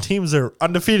 Well, those teams are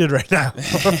undefeated right now.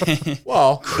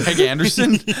 Well, Craig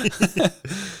Anderson.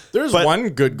 There's one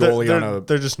good goalie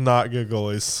they're just not good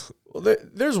goalies. Well,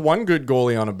 there's one good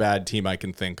goalie on a bad team I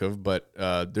can think of, but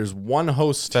there's one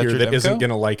host here that isn't going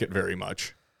to like it very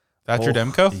much. Thatcher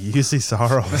Demko? UC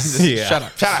Soros. Yeah. Shut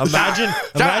up.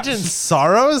 Imagine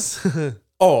Soros.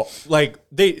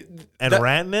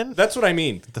 Rantanen. That's what I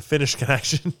mean. The Finnish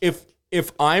connection.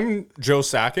 If I'm Joe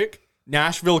Sakic,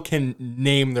 Nashville can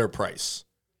name their price.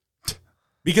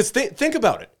 Because think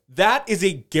about it. That is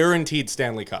a guaranteed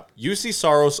Stanley Cup. UC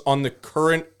Soros on the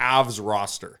current Avs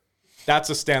roster. That's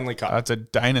a Stanley Cup. That's a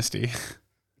dynasty.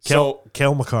 Cale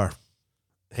Makar.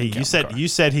 Hey, you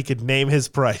said he could name his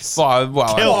price.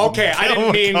 Okay. I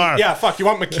didn't mean. Yeah, fuck. You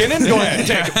want McKinnon? Go ahead,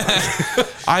 take it.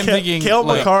 I'm thinking Cale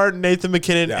Makar, Nathan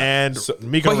McKinnon, and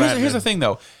Mikko Rantanen. Here's the thing,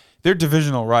 though. They're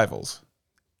divisional rivals.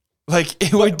 Like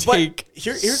it would take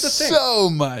here's the thing. So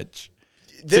much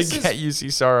to get UC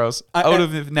Soros out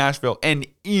of Nashville and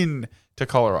in to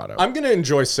Colorado. I'm going to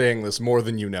enjoy saying this more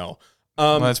than you know.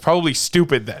 Well, it's probably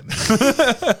stupid then.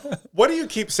 What do you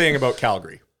keep saying about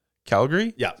Calgary?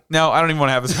 Calgary? Yeah. No, I don't even want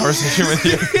to have this conversation with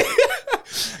you.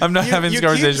 I'm not having this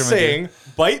conversation with you. You keep saying,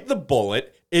 bite the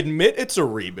bullet, admit it's a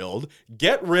rebuild,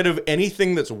 get rid of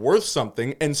anything that's worth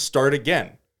something, and start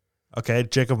again. Okay,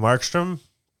 Jacob Markstrom.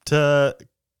 to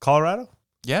Colorado?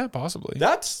 Yeah, possibly.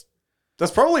 That's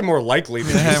probably more likely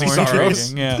than Yeah, UC more Saros.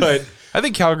 intriguing, yeah. But I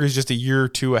think Calgary's just a year or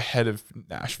two ahead of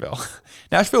Nashville.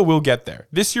 Nashville will get there.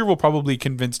 This year will probably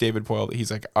convince David Poile that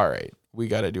he's like, all right, we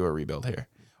got to do a rebuild here.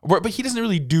 But he doesn't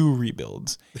really do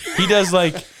rebuilds. He does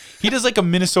like a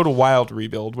Minnesota Wild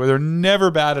rebuild where they're never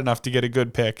bad enough to get a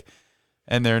good pick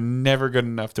and they're never good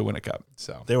enough to win a cup.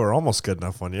 So They were almost good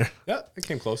enough one year. yeah, it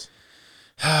came close.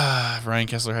 Ryan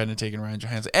Kessler hadn't taken Ryan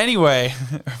Johansson. Anyway,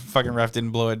 fucking ref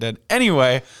didn't blow it dead.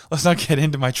 Anyway, let's not get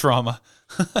into my trauma.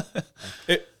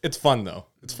 It's fun though.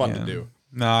 It's fun to do.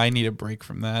 No, I need a break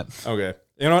from that. Okay.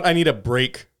 You know what? I need a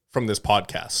break from this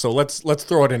podcast. So let's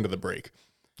throw it into the break.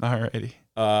 Alrighty.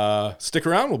 Stick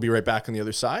around. We'll be right back on the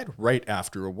other side, right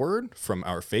after a word from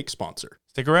our fake sponsor.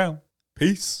 Stick around.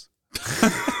 Peace.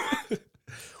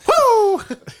 Woo!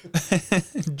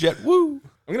 Jet woo.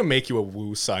 I'm going to make you a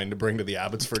woo sign to bring to the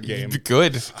Abbotsford game.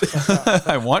 Good.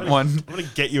 I want one. I'm going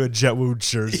to get you a Jet Woo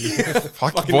jersey.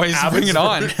 Fuck, boys, bring it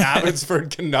on. Abbotsford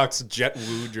Canucks Jet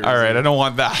Woo jersey. All right, I don't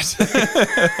want that.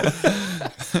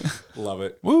 Love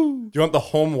it. Woo. Do you want the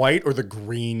home white or the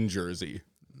green jersey?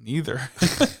 Neither.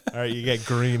 All right, you get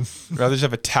green. Rather just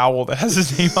have a towel that has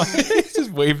his name on it.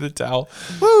 Just wave the towel.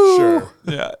 Woo. Sure.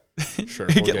 Yeah. Sure.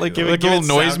 Get we'll like get a you little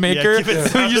noise maker. give it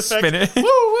sound You spin it. effects. Woo,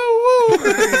 woo, woo.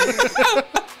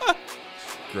 that.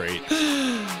 Great.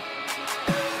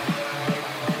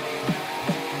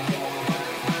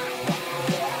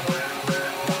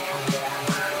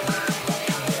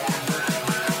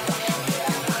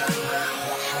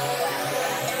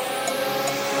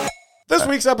 This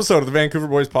week's episode of the Vancouver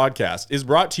Boys Podcast is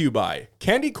brought to you by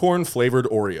candy corn flavored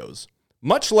Oreos.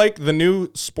 Much like the new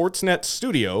Sportsnet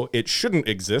studio, it shouldn't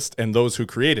exist and those who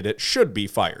created it should be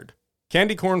fired.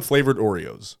 Candy corn flavored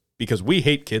Oreos, because we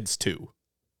hate kids too.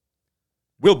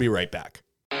 We'll be right back.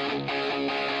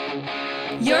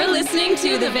 You're listening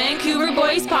to the Vancouver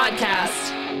Boys Podcast.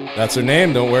 That's her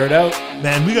name, don't wear it out.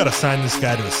 Man, we got to sign this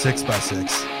guy to a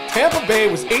 6x6. Tampa Bay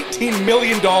was $18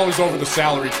 million over the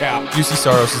salary cap. UC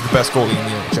Saros is the best goalie in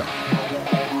the NHL.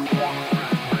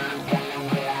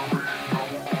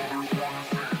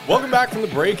 Welcome back from the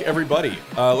break, everybody.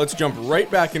 Let's jump right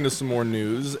back into some more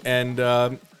news. And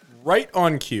right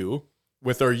on cue,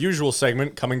 with our usual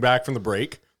segment coming back from the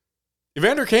break,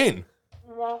 Evander Kane.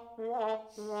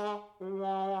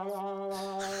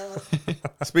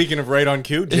 Speaking of right on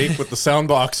cue, Jake with the sound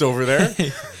box over there.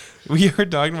 We were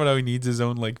talking about how he needs his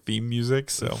own like theme music,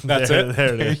 so That's it.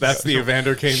 There it is. That's the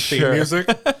Evander Kane theme Sure. music.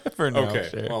 for now, Okay.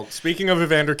 sure. Well, speaking of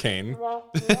Evander Kane,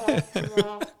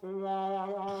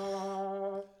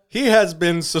 he has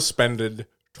been suspended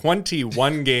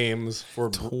 21 games for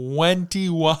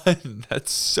 21.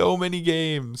 That's so many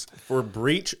games.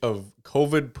 breach of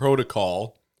COVID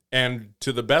protocol, and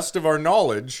to the best of our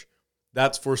knowledge,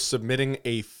 that's for submitting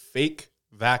a fake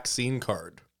vaccine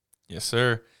card. Yes,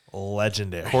 sir.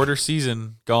 Legendary. Quarter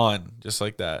season gone, just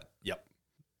like that. Yep.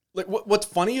 Like what's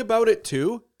funny about it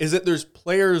too is that there's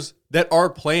players that are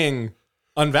playing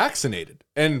unvaccinated,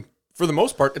 and for the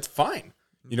most part, it's fine.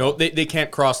 You know, they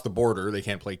can't cross the border, they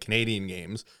can't play Canadian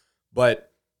games,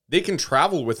 but they can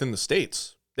travel within the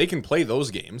states. They can play those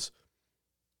games.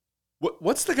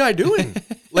 What's the guy doing?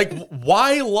 Like,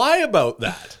 why lie about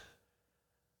that?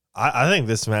 I think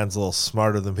this man's a little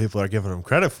smarter than people are giving him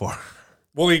credit for.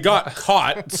 Well, he got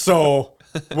caught, so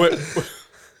what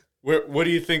do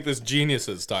you think this genius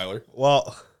is, Tyler?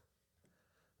 Well,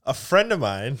 a friend of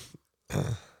mine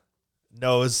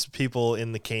knows people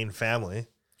in the Kane family.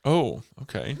 Oh,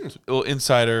 okay. A little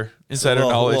insider Little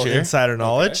knowledge here. Insider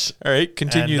knowledge. All right,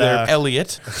 continue And, there,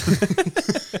 Elliot.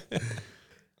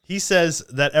 He says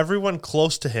that everyone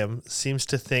close to him seems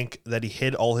to think that he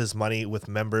hid all his money with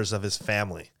members of his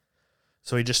family.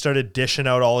 So he just started dishing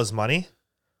out all his money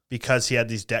because he had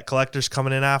these debt collectors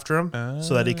coming in after him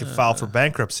so that he could file for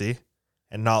bankruptcy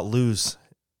and not lose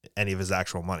any of his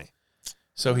actual money.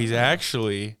 So he's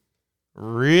actually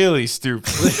really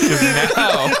stupid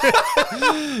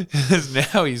because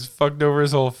now he's fucked over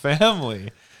his whole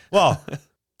family. Well,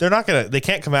 they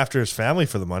can't come after his family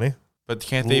for the money. But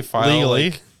can't they file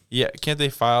legally? Can't they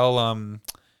file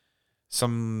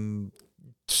some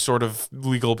sort of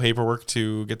legal paperwork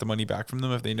to get the money back from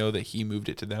them if they know that he moved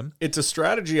it to them? It's a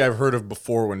strategy I've heard of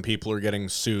before when people are getting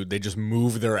sued. They just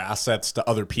move their assets to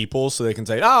other people so they can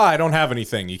say, I don't have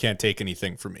anything. You can't take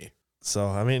anything from me. So,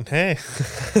 I mean, hey,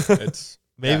 It's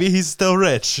maybe he's still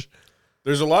rich.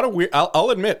 There's a lot of weird, I'll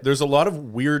admit, there's a lot of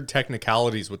weird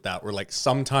technicalities with that where like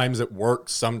sometimes it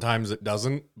works, sometimes it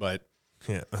doesn't, but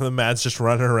Yeah, the man's just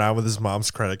running around with his mom's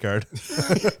credit card.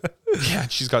 Yeah,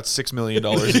 she's got $6 million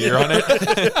a year on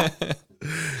it.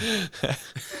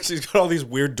 She's got all these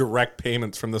weird direct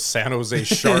payments from the San Jose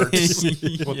Sharks.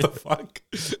 What the fuck?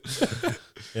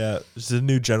 Yeah, she's a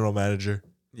new general manager.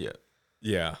 Yeah.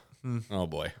 Yeah. Oh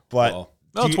boy. But Well,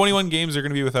 No, 21 games are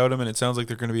going to be without him, and it sounds like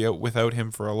they're going to be out without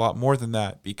him for a lot more than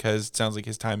that because it sounds like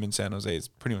his time in San Jose is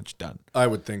pretty much done. I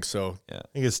would think so. I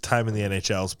think his time in the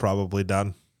NHL is probably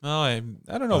done. Well, I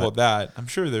don't know about that. I'm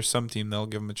sure there's some team that'll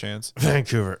give him a chance.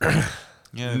 Vancouver.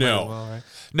 Yeah, they No. might as well, right?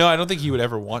 No, I don't think he would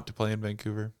ever want to play in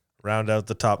Vancouver. Round out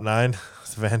the top 9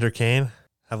 with Vander Kane.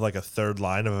 Have like a third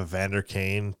line of a Vander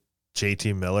Kane,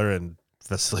 JT Miller, and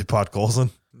Vasily Podkolzin.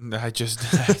 I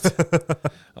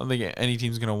don't think any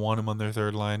team's going to want him on their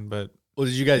third line, but Well,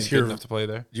 did you guys he's good hear? enough to play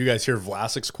there. Did you guys hear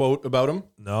Vlasic's quote about him?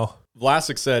 No.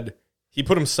 Vlasic said he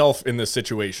put himself in this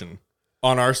situation.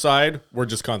 On our side, we're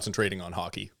just concentrating on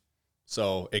hockey.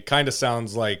 So it kind of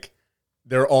sounds like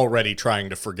they're already trying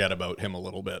to forget about him a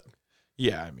little bit.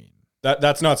 Yeah, I mean,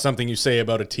 That's not something you say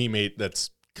about a teammate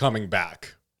that's coming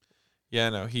back. yeah,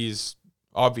 no, he's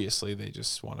obviously they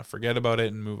just want to forget about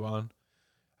it and move on.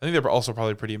 I think they're also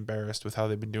probably pretty embarrassed with how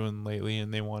they've been doing lately,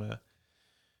 and they want to,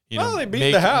 Well, they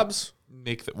beat the Habs.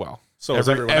 So is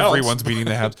everyone else. everyone's beating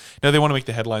the Habs. No, they want to make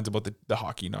the headlines about the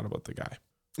hockey, not about the guy.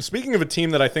 Speaking of a team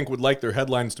that I think would like their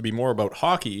headlines to be more about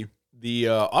hockey, the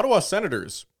Ottawa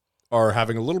Senators are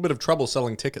having a little bit of trouble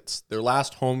selling tickets. Their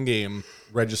last home game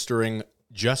registering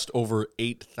just over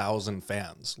 8,000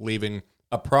 fans, leaving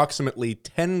approximately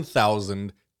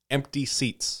 10,000 empty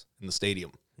seats in the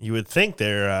stadium. You would think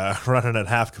they're running at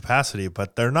half capacity,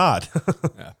 but they're not.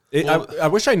 Yeah. I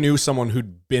wish I knew someone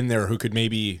who'd been there who could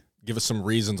maybe give us some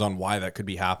reasons on why that could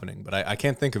be happening, but I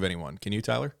can't think of anyone. Can you,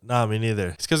 Tyler? Nah, me neither.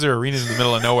 It's because their arena's in the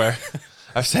middle of nowhere.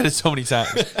 I've said it so many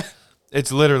times.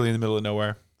 It's literally in the middle of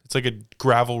nowhere. It's like a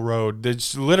gravel road.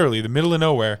 It's literally the middle of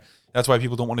nowhere. That's why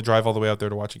people don't want to drive all the way out there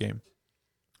to watch a game.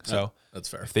 So That's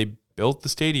fair. if they built the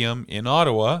stadium in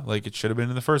Ottawa like it should have been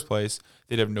in the first place,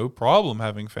 they'd have no problem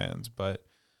having fans. But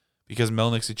because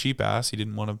Melnick's a cheap ass, he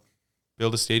didn't want to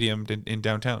build a stadium in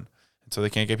downtown. And so they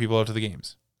can't get people out to the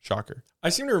games. Shocker. I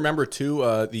seem to remember, too,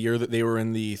 the year that they were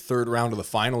in the third round of the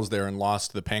finals there and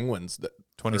lost to the Penguins.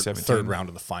 2017. Third round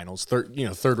of the finals. Third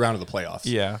round of the playoffs.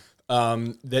 Yeah.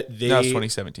 That was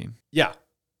 2017. Yeah.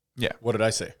 Yeah. What did I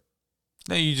say?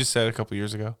 No, you just said a couple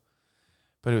years ago.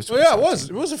 But it was Oh, yeah, it 2017. was.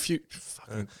 It was a few.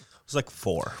 It was like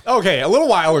 4. Okay, a little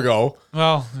while ago.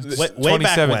 Well, Way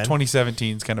back when.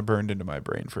 2017's kind of burned into my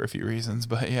brain for a few reasons,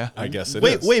 but yeah. I guess it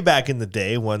is. Way back in the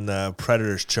day when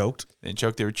Predators choked. They didn't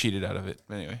choke, they were cheated out of it.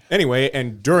 Anyway. Anyway,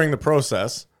 and during the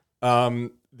process,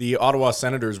 the Ottawa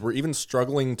Senators were even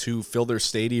struggling to fill their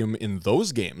stadium in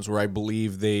those games where I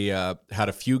believe they had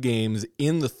a few games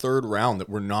in the third round that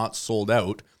were not sold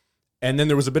out. And then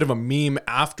there was a bit of a meme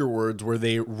afterwards where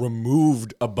they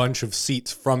removed a bunch of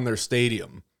seats from their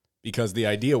stadium because the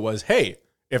idea was, hey,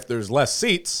 if there's less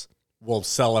seats, we'll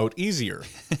sell out easier.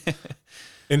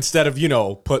 Instead of,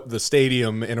 put the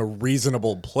stadium in a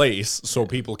reasonable place so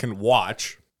people can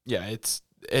watch. Yeah,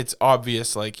 it's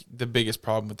obvious, like, the biggest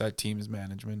problem with that team is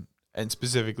management, and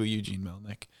specifically Eugene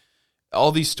Melnyk.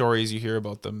 All these stories you hear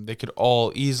about them, they could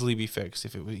all easily be fixed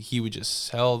if he would just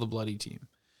sell the bloody team.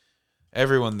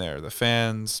 Everyone there, the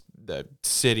fans, the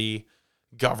city,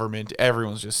 government,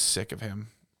 everyone's just sick of him.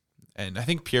 And I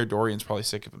think Pierre Dorian's probably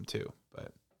sick of him too.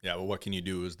 But Yeah, well, what can you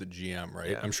do as the GM,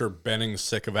 right? Yeah. I'm sure Benning's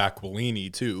sick of Aquilini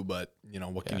too, but,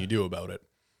 what can you do about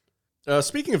it?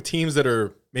 Speaking of teams that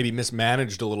are maybe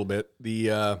mismanaged a little bit,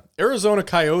 the Arizona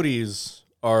Coyotes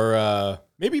are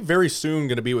maybe very soon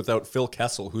going to be without Phil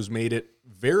Kessel, who's made it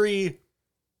very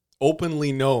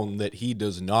openly known that he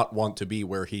does not want to be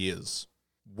where he is.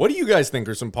 What do you guys think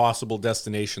are some possible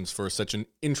destinations for such an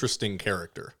interesting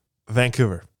character?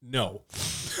 Vancouver. No.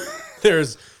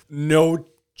 There's no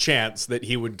chance that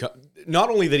he would not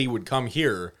only that he would come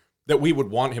here, that we would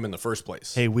want him in the first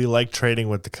place. Hey, we like trading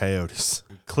with the Coyotes.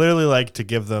 Clearly like to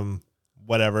give them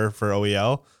whatever for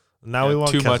OEL. Now we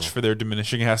want too Kessel. much for their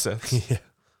diminishing assets. Yeah.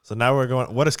 So now we're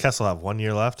going, what does Kessel have? 1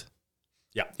 year left?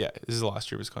 Yeah, this is the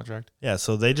last year of his contract. Yeah,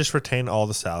 so they just retain all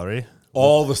the salary.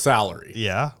 All the salary.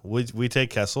 Yeah, we take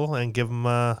Kessel and give him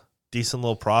a decent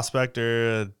little prospect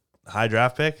or a high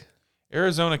draft pick.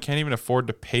 Arizona can't even afford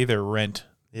to pay their rent.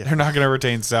 Yeah. They're not going to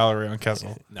retain salary on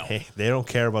Kessel. No. Hey, they don't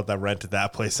care about that rent at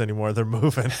that place anymore. They're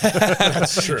moving.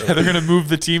 That's true. They're going to move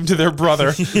the team to their brother.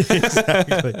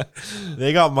 Exactly.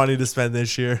 They got money to spend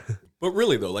this year. But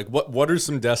really though, like what are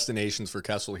some destinations for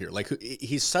Kessel here? Like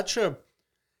he's such a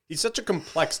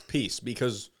complex piece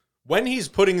because when he's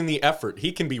putting in the effort,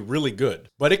 he can be really good,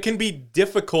 but it can be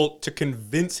difficult to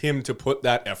convince him to put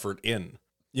that effort in.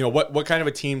 What kind of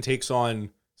a team takes on,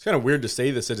 it's kind of weird to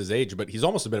say this at his age, but he's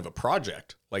almost a bit of a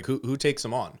project. Like who takes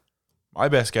him on? My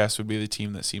best guess would be the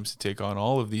team that seems to take on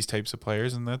all of these types of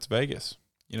players, and that's Vegas.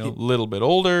 You know, a little bit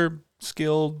older,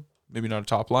 skilled, maybe not a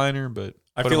top liner, but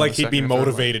I feel like he'd be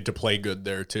motivated to play good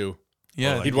there too.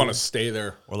 Yeah, he'd want to stay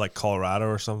there. Or like Colorado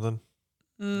or something.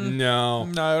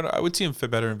 No, I would see him fit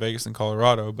better in Vegas than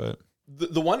Colorado, but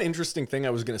the one interesting thing I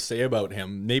was going to say about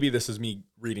him, maybe this is me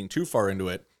reading too far into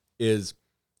it, is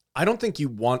I don't think you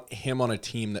want him on a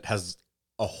team that has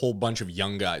a whole bunch of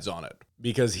young guys on it,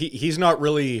 because he's not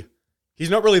really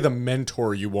the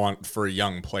mentor you want for a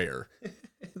young player.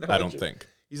 I don't think.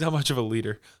 He's not much of a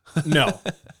leader. No,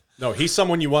 he's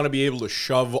someone you want to be able to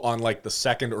shove on like the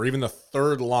second or even the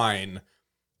third line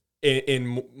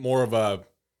in more of a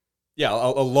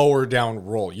lower down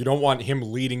role. You don't want him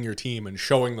leading your team and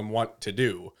showing them what to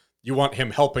do. You want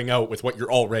him helping out with what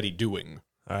you're already doing.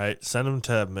 All right, send him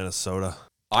to Minnesota.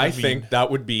 I think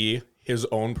that would be his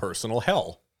own personal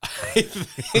hell. I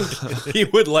think he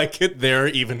would like it there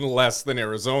even less than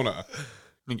Arizona.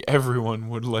 I think everyone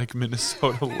would like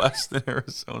Minnesota less than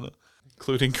Arizona,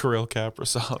 including Kirill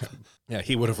Kaprizov. Yeah,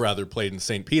 he would have rather played in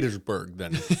St. Petersburg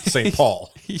than St.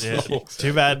 Paul. Yeah,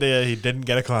 too bad he didn't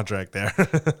get a contract there.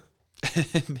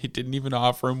 They didn't even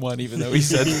offer him one, even though he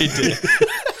said they did.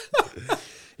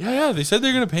 Yeah, they said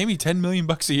they're going to pay me $10 million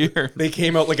a year. They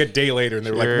came out like a day later and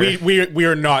they were like, we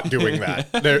are not doing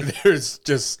that. There's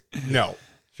just no.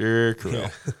 Sure, cool.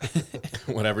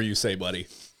 Whatever you say, buddy.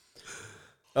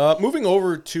 Moving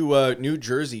over to New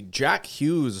Jersey, Jack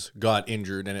Hughes got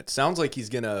injured, and it sounds like he's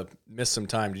going to miss some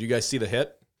time. Did you guys see the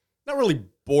hit? Not really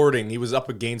boarding. He was up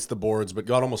against the boards, but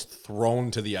got almost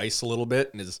thrown to the ice a little bit,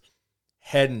 and his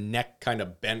head and neck kind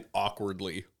of bent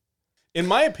awkwardly. In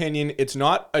my opinion, it's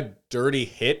not a dirty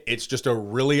hit. It's just a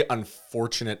really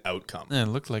unfortunate outcome. Yeah, it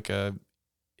looked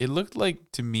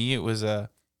like to me it was a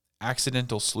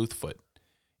accidental sleuth foot,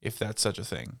 if that's such a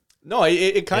thing. No,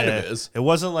 it kind of is. It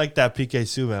wasn't like that PK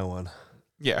Subban one.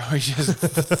 Yeah, he just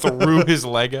threw his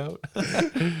leg out.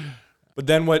 But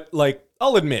then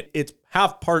I'll admit, it's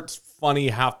half parts funny,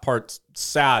 half parts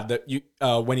sad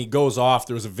that when he goes off,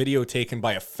 there was a video taken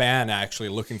by a fan actually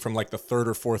looking from like the third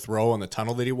or fourth row in the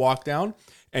tunnel that he walked down.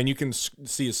 And you can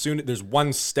see as soon there's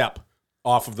one step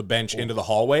off of the bench into the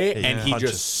hallway, and he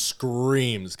just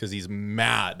screams because he's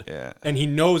mad. Yeah. And he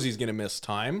knows he's going to miss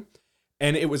time.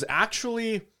 And it was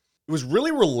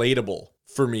really relatable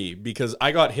for me because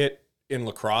I got hit in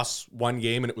lacrosse one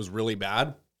game and it was really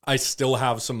bad. I still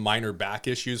have some minor back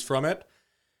issues from it.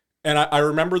 And I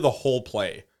remember the whole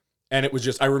play. And it was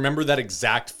just, I remember that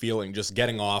exact feeling, just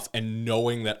getting off and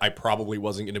knowing that I probably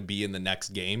wasn't going to be in the next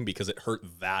game because it hurt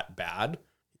that bad.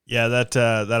 Yeah, that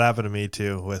happened to me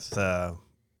too with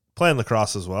playing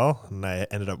lacrosse as well. And I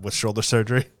ended up with shoulder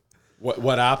surgery.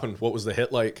 What happened? What was the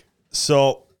hit like?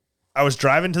 So I was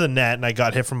driving to the net and I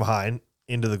got hit from behind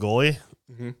into the goalie.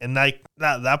 Mm-hmm. And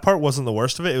that part wasn't the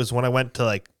worst of it. It was when I went to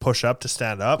like push up to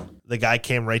stand up. The guy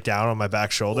came right down on my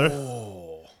back shoulder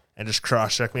and just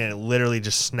cross-checked me, and it literally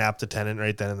just snapped the tendon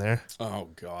right then and there. Oh,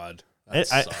 God. I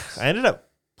ended up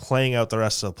playing out the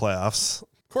rest of the playoffs.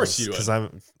 Of course you do. Because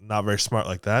I'm not very smart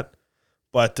like that.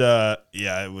 But,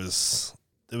 yeah, it was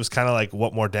kind of like,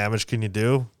 what more damage can you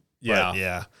do? Yeah. But,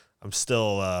 yeah, I'm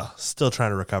still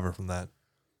trying to recover from that.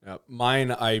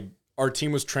 Yeah, our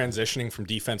team was transitioning from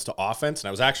defense to offense, and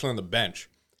I was actually on the bench,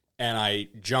 and I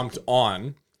jumped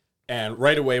on, and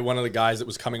right away, one of the guys that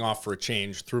was coming off for a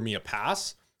change threw me a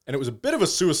pass, and it was a bit of a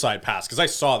suicide pass because I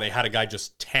saw they had a guy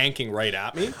just tanking right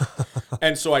at me,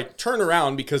 and so I turned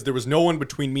around because there was no one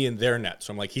between me and their net,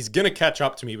 so I'm like, he's going to catch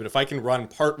up to me, but if I can run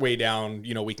part way down,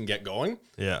 we can get going.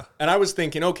 Yeah. And I was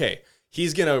thinking, okay,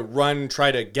 he's going to run,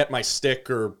 try to get my stick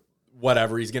or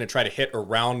whatever, he's going to try to hit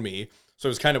around me. So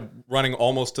I was kind of running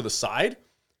almost to the side.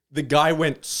 The guy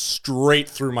went straight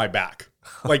through my back.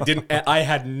 I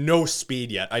had no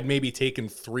speed yet. I'd maybe taken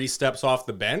 3 steps off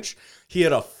the bench. He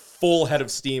had a full head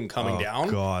of steam coming down.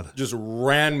 God. Just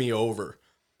ran me over.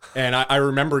 And I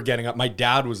remember getting up. My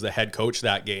dad was the head coach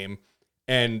that game.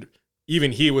 And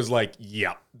even he was like,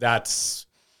 yeah,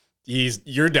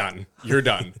 you're done. You're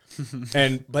done.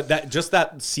 But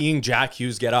that seeing Jack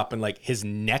Hughes get up and like his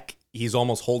neck, he's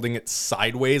almost holding it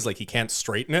sideways, like he can't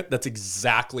straighten it. That's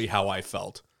exactly how I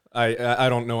felt. I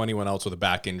don't know anyone else with a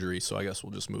back injury, so I guess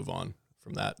we'll just move on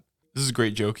from that. This is a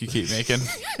great joke you keep making.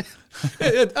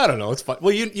 I don't know. It's fun.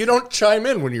 Well, you don't chime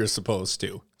in when you're supposed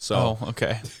to. So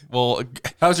okay. Well,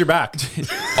 how's your back?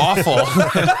 Awful.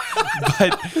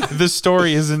 But the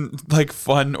story isn't like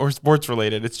fun or sports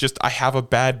related. It's just I have a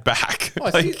bad back. Oh,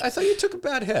 I thought you took a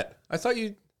bad hit. I thought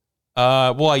you.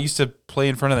 Well, I used to play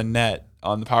in front of the net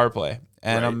on the power play,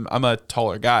 and Right. I'm a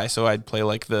taller guy, so I'd play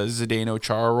like the Zdeno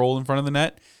Chara role in front of the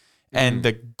net. And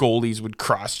the goalies would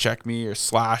cross-check me or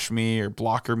slash me or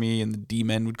blocker me, and the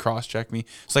D-men would cross-check me.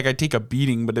 It's like I'd take a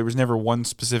beating, but there was never one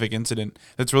specific incident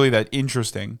that's really that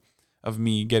interesting of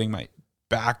me getting my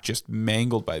back just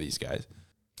mangled by these guys.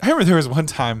 I remember there was one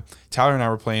time Tyler and I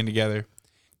were playing together.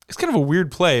 It's kind of a weird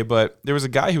play, but there was a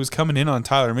guy who was coming in on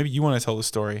Tyler. Maybe you want to tell the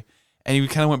story. And he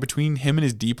kind of went between him and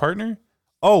his D partner.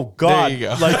 Oh, God. There you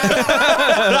go. Like,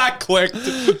 That clicked.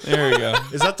 There we go.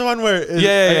 is that the one where...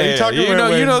 Yeah. talking You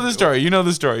about know the story. You know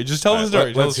the story. Just tell the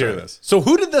story. Let's hear this. So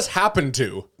who did this happen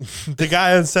to? the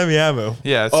guy on Semiamu.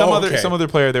 Yeah, okay. some other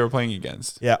player they were playing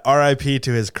against. Yeah, R.I.P.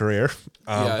 to his career.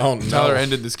 Yeah, oh, no. Tyler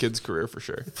ended this kid's career for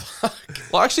sure.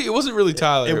 Well, actually, it wasn't really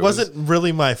Tyler. It wasn't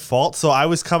really my fault. So I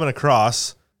was coming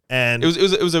across, and... It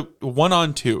was a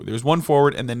 1-on-2. There was one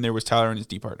forward, and then there was Tyler and his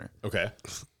D partner. Okay.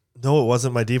 No, it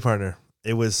wasn't my D partner.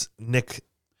 It was Nick.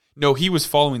 No, he was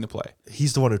following the play.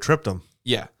 He's the one who tripped him.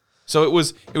 Yeah. So it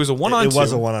was a 1-on-2. It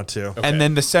was a 1-on-2. And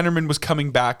then the centerman was coming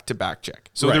back to back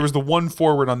check. So Right. there was the one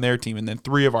forward on their team, and then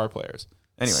 3 of our players.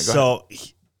 Anyway, go ahead. So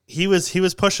he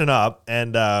was pushing up,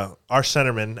 and our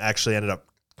centerman actually ended up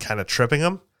kind of tripping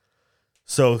him.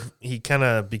 So he kind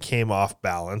of became off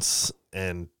balance,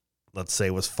 and let's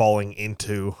say was falling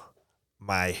into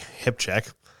my hip check.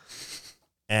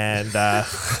 And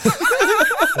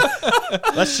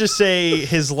let's just say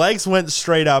his legs went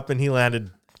straight up, and he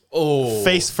landed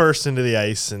face first into the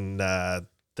ice, and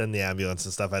then the ambulance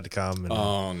and stuff had to come. And,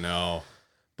 Oh, no.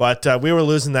 but we were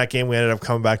losing that game. We ended up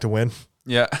coming back to win.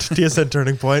 Yeah. TSN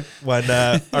turning point when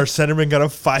our centerman got a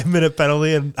 5-minute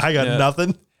penalty and I got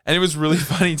nothing. And it was really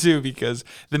funny, too, because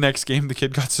the next game, the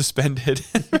kid got suspended.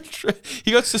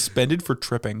 He got suspended for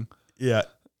tripping. Yeah.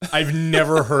 I've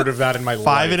never heard of that in my 5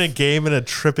 life. in a game and a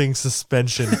tripping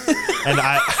suspension. and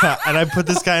I put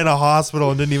this guy in a hospital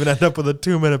and didn't even end up with a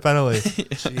 2-minute penalty,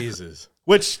 Jesus.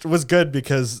 which was good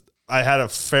because I had a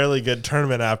fairly good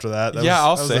tournament after that.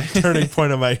 I'll that say. was a turning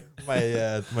point of my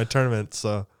tournament.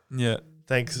 So Yeah.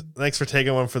 thanks for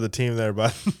taking one for the team there,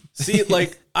 bud. See,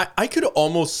 like, I could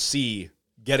almost see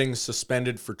getting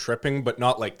suspended for tripping, but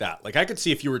not like that. Like, I could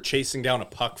see if you were chasing down a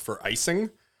puck for icing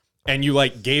and you,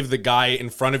 like, gave the guy in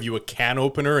front of you a can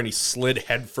opener and he slid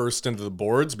headfirst into the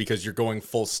boards because you're going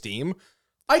full steam.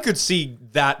 I could see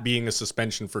that being a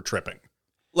suspension for tripping.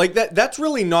 Like, that's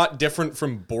really not different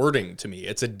from boarding to me.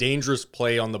 It's a dangerous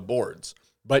play on the boards,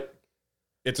 but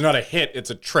it's not a hit,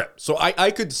 it's a trip. So I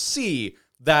could see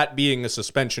that being a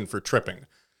suspension for tripping.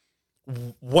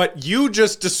 What you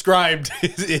just described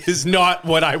is not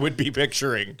what I would be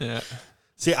picturing. Yeah.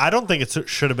 See, I don't think it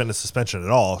should have been a suspension at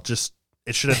all.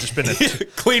 It should have just been a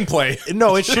Clean play.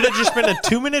 No, it should have just been a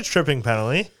 2-minute tripping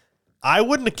penalty. I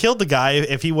wouldn't have killed the guy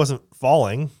if he wasn't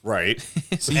falling. Right.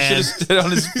 So he should have stood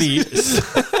on his feet.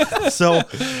 So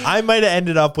I might have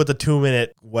ended up with a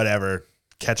 2-minute whatever,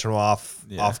 catching him off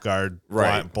guard,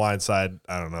 Right. blind side.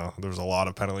 I don't know. There was a lot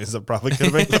of penalties that probably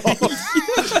could have been called.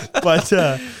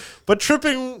 But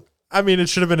tripping, I mean, it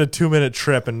should have been a 2-minute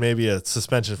trip and maybe a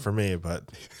suspension for me, but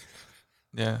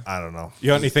Yeah. I don't know. You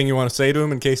got anything you want to say to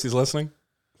him in case he's listening?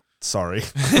 Sorry.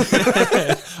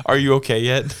 Are you okay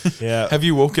yet? Yeah. Have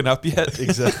you woken up yet?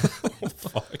 Exactly.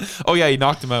 Oh, yeah, he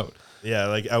knocked him out. Yeah,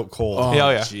 like out cold.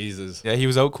 Yeah. Jesus. Yeah, he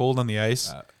was out cold on the ice.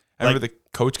 I remember the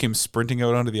coach came sprinting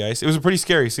out onto the ice. It was a pretty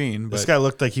scary scene. But This guy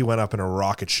looked like he went up in a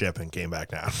rocket ship and came back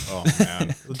down. Oh,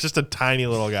 man. Just a tiny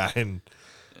little guy. And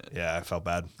yeah, I felt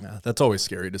bad. Yeah, that's always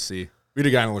scary to see. We had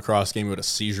a guy in a lacrosse game who had a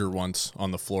seizure once on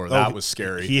the floor. That was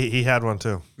scary. He had one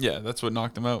too. yeah, that's what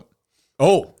knocked him out.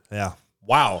 Oh, Yeah.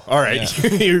 wow. All right.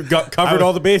 You got covered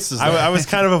all the bases. there. I was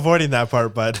kind of avoiding that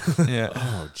part, but Yeah.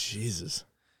 Oh, Jesus.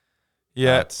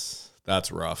 Yeah.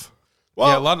 That's rough.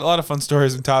 Yeah, a lot of fun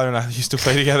stories when Tyler and I used to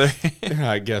play together.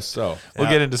 I guess so. We'll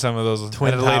get into some of those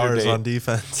twin at a later towers date. on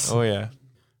defense. Oh, yeah.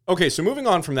 Okay, so moving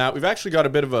on from that, we've actually got a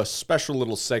bit of a special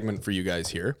little segment for you guys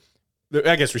here.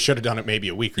 I guess we should have done it maybe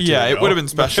a week or two Yeah, ago. it would have been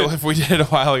special if we did it a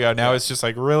while ago. Now it's just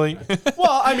like, really?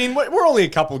 Well, I mean, we're only a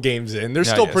couple games in. They're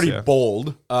Yeah, I still guess, pretty yeah.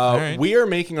 bold. right. We are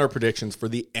making our predictions for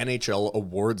the NHL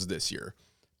awards this year.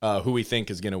 Who we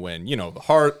think is going to win. You know, the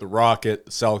Hart, the Rocket,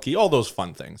 the Selke, all those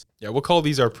fun things. Yeah, we'll call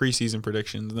these our preseason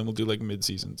predictions, and then we'll do like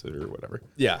mid-seasons or whatever.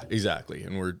 Yeah, exactly.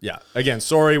 And again,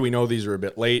 sorry, we know these are a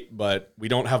bit late, but we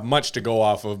don't have much to go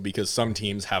off of because some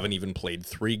teams haven't even played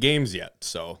 3 games yet.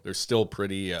 So they're still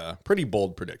pretty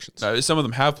bold predictions. Some of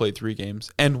them have played 3 games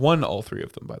and won all 3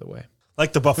 of them, by the way.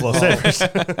 Like the Buffalo Sabres.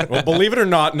 Well, believe it or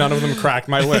not, none of them cracked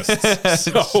my list.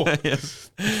 So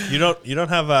Yes. You don't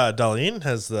have Darlene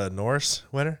as the Norris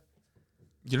winner?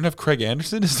 You don't have Craig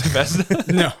Anderson as the best?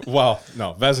 no,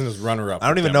 Vezina is runner-up. I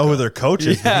don't even know who their coach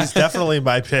is, but he's definitely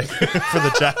my pick for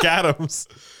the Jack Adams.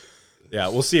 Yeah,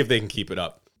 we'll see if they can keep it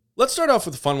up. Let's start off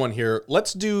with a fun one here.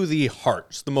 Let's do the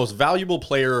Hearts, the most valuable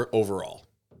player overall.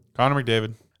 Connor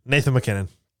McDavid. Nathan McKinnon.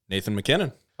 Nathan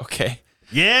McKinnon. Okay.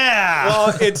 Yeah.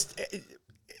 Well,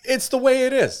 it's the way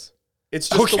it is. It's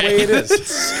just the way it is.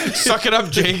 Suck it up,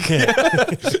 Jake.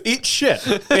 Eat shit.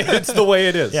 It's the way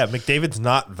it is. Yeah, McDavid's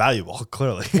not valuable,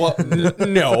 clearly. Well,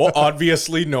 no,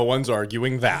 obviously no one's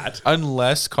arguing that.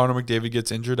 Unless Connor McDavid gets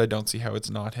injured, I don't see how it's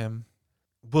not him.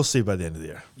 We'll see by the end of the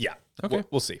year. Yeah. Okay.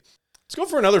 We'll see. Let's go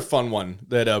for another fun one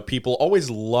that people always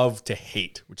love to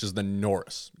hate, which is the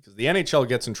Norris. Because the NHL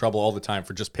gets in trouble all the time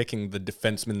for just picking the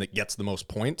defenseman that gets the most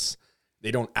points.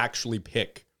 They don't actually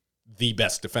pick the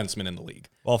best defenseman in the league.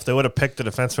 Well, if they would have picked the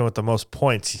defenseman with the most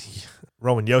points,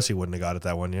 Roman Josi wouldn't have got it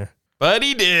that one year. But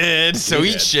he did, so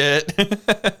eat shit.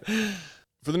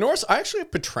 For the Norris, I actually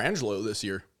have Pietrangelo this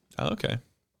year. Oh, okay.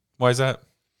 Why is that?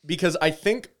 Because I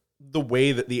think the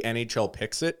way that the NHL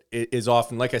picks it is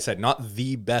often, like I said, not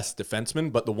the best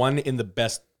defenseman, but the one in the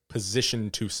best position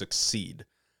to succeed.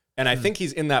 And I think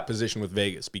he's in that position with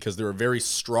Vegas because they're a very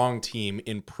strong team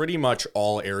in pretty much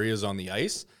all areas on the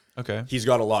ice. Okay. He's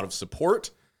got a lot of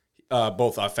support,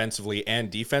 both offensively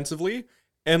and defensively.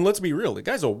 And let's be real, the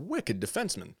guy's a wicked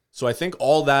defenseman. So I think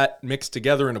all that mixed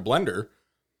together in a blender,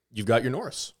 you've got your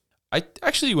Norris. I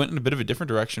actually went in a bit of a different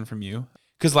direction from you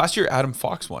because last year Adam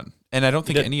Fox won. And I don't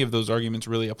think any of those arguments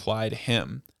really apply to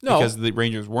him because the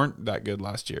Rangers weren't that good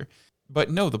last year. But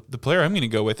no, the player I'm going to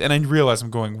go with, and I realize I'm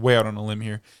going way out on a limb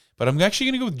here, but I'm actually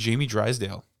going to go with Jamie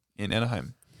Drysdale in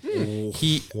Anaheim.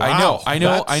 Wow. I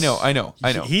know.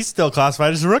 He's still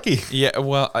classified as a rookie. Yeah,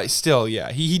 well,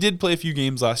 he did play a few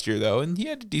games last year though, and he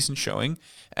had a decent showing.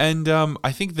 And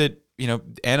I think that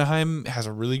Anaheim has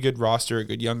a really good roster, a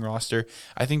good young roster.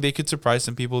 I think they could surprise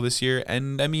some people this year.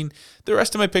 And I mean, the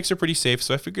rest of my picks are pretty safe,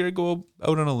 so I figured I'd go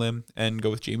out on a limb and go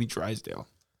with Jamie Drysdale.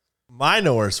 My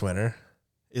Norris winner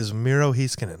is Miro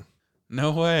Heiskanen.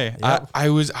 No way. Yep. I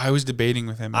was debating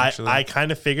with him actually. I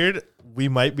kind of figured we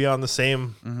might be on the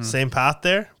same path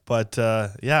there, but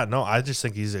I just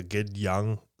think he's a good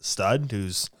young stud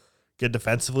who's good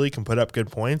defensively, can put up good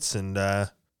points, and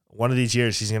one of these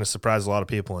years he's going to surprise a lot of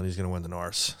people and he's going to win the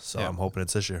Norris. So I'm hoping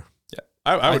it's this year. Yeah,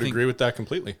 I would agree with that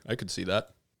completely. I could see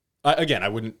that. Again,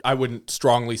 I wouldn't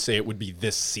strongly say it would be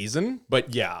this season,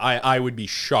 but yeah, I would be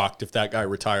shocked if that guy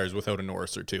retires without a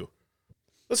Norris or two.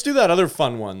 Let's do that other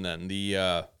fun one then.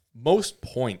 The most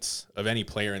points of any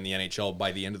player in the NHL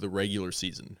by the end of the regular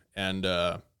season. And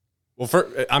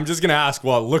I'm just going to ask,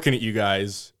 looking at you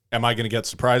guys, am I going to get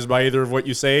surprised by either of what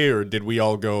you say, or did we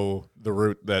all go the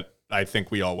route that I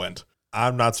think we all went?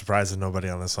 I'm not surprised at nobody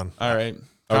on this one. All right.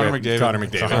 Connor McDavid. Connor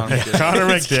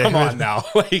McDavid. Come on now.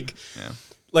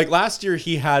 Like last year,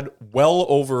 he had well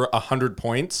over 100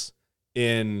 points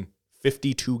in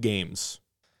 52 games.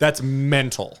 That's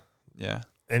mental. Yeah.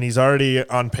 And he's already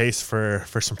on pace for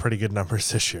some pretty good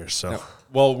numbers this year. So, no.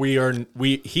 Well,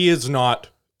 he is not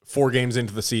 4 games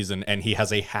into the season and he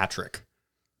has a hat trick.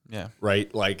 Yeah.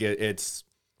 Right. Like he's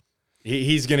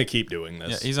going to keep doing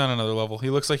this. Yeah. He's on another level. He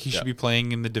looks like he should be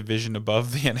playing in the division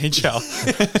above the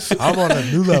NHL. I'm on a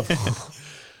new level.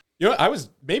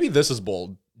 Maybe this is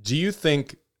bold. Do you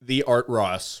think the Art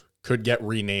Ross could get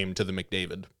renamed to the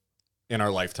McDavid in our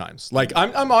lifetimes? Like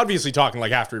I'm obviously talking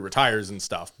like after he retires and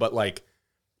stuff, but like,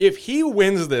 if he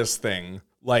wins this thing,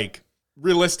 like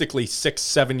realistically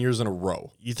 6-7 years in a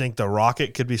row. You think the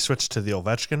Rocket could be switched to the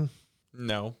Ovechkin?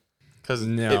 No. Because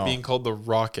it being called the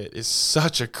Rocket is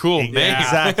such a cool name.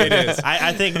 Exactly. It is.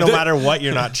 I think no matter what,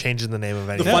 you're not changing the name of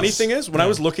anything. The funny thing is, when I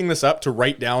was looking this up to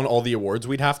write down all the awards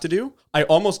we'd have to do, I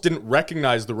almost didn't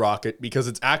recognize the Rocket because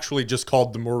it's actually just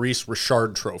called the Maurice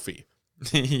Richard Trophy.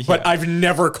 Yeah. But I've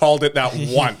never called it that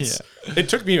once. It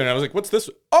took me a minute. I was like, what's this?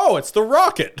 Oh, it's the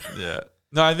Rocket. Yeah.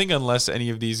 No, I think unless any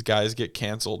of these guys get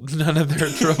canceled, none of their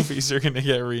trophies are going to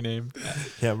get renamed.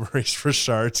 Yeah, Maurice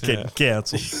Richard's getting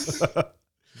canceled.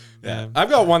 Yeah. I've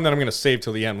got one that I'm going to save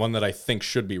till the end, one that I think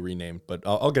should be renamed, but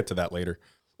I'll get to that later.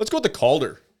 Let's go with the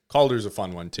Calder. Calder's a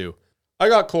fun one too. I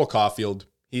got Cole Caulfield.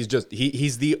 He's just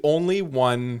he's the only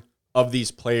one of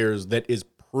these players that is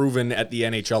proven at the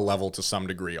NHL level to some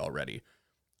degree already.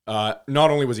 Not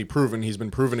only was he proven, he's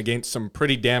been proven against some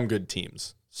pretty damn good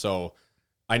teams. So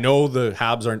I know the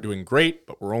Habs aren't doing great,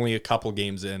 but we're only a couple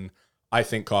games in. I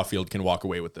think Caulfield can walk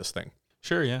away with this thing.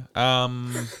 Sure, yeah.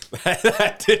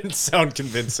 That didn't sound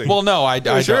convincing. Well, no, I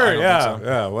don't think so.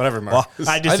 Yeah, whatever, Mark. Well,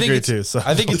 I disagree too. So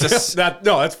I think it's a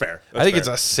that's fair. it's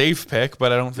a safe pick,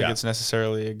 but I don't think it's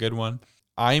necessarily a good one.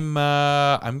 I'm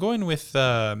going with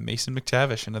Mason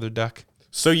McTavish, another Duck.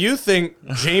 So you think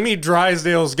Jamie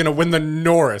Drysdale is going to win the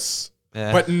Norris,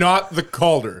 but not the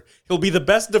Calder? He'll be the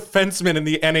best defenseman in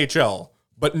the NHL,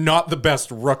 but not the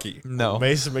best rookie. No.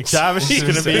 Mason McTavish is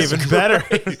going to be even better.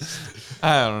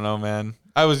 I don't know, man.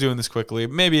 I was doing this quickly.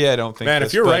 Maybe I don't think Man, this,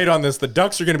 if you're but- right on this, the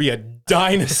Ducks are going to be a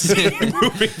dynasty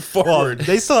moving Well, forward.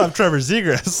 they still have Trevor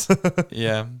Zegras.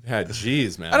 Yeah. Yeah,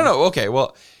 jeez, man. I don't know. Okay,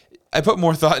 well, I put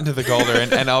more thought into the Calder,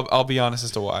 and I'll be honest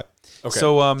as to why. Okay.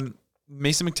 So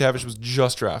Mason McTavish was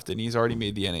just drafted, and he's already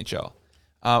made the NHL.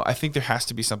 I think there has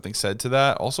to be something said to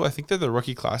that. Also, I think that the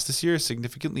rookie class this year is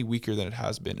significantly weaker than it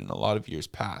has been in a lot of years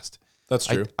past. That's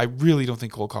true. I really don't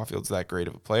think Cole Caulfield's that great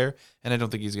of a player, and I don't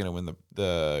think he's going to win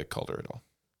the Calder at all.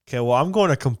 Okay, well, I'm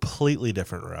going a completely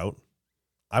different route.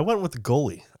 I went with the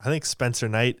goalie. I think Spencer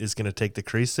Knight is going to take the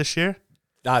crease this year,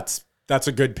 That's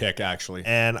a good pick, actually.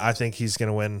 and I think he's going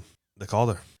to win the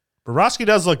Calder. Bobrovsky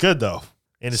does look good, though,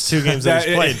 in his 2 games that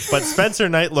he's played, but Spencer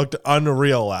Knight looked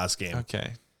unreal last game.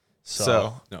 Okay.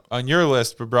 So, So on your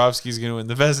list, Bobrovsky's going to win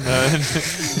the Vezina,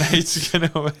 and Knight's going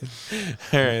to win.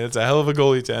 All right, that's a hell of a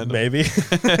goalie tandem. maybe.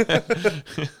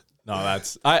 No,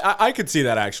 that's I could see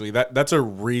that actually. That's a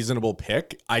reasonable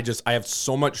pick. I have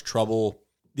so much trouble.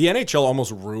 The NHL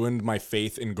almost ruined my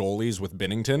faith in goalies with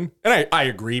Binnington. And I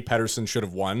agree Pettersson should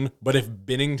have won, but if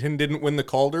Binnington didn't win the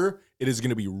Calder, it is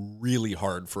going to be really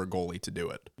hard for a goalie to do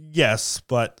it. Yes,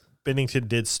 but Binnington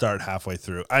did start halfway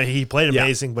through. He played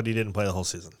amazing, but he didn't play the whole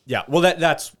season. Yeah, well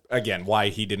that's again why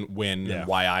he didn't win Yeah. and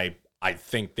why I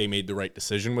think they made the right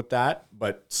decision with that,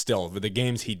 but still the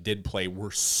games he did play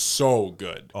were so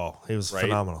good. Oh, he was Right?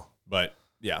 phenomenal. But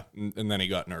yeah, and then he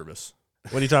got nervous.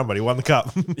 What are you talking about? He won the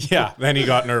cup. Yeah, then he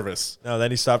got nervous. No,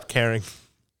 then he stopped caring.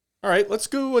 All right, let's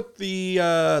go with the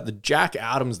Jack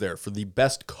Adams there for the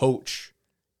best coach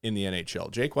in the NHL.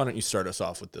 Jake, why don't you start us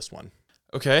off with this one?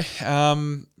 Okay.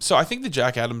 So I think the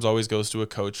Jack Adams always goes to a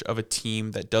coach of a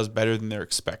team that does better than they're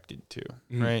expected to,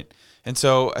 right? And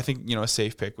so I think, a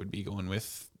safe pick would be going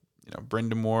with,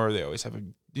 Brendan Moore. They always have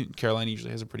Carolina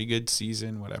usually has a pretty good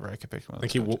season, whatever. I could pick one of I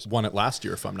think those he coaches. won it last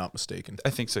year, if I'm not mistaken. I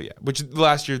think so, yeah. Which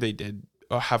last year they did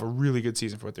have a really good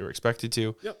season for what they were expected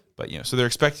to. Yep. But, so they're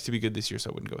expected to be good this year, so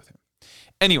I wouldn't go with him.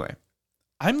 Anyway,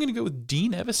 I'm going to go with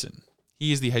Dean Evison.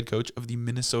 He is the head coach of the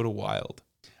Minnesota Wild.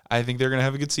 I think they're going to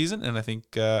have a good season, and I think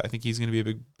he's going to be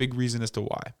a big reason as to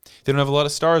why. They don't have a lot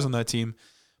of stars on that team,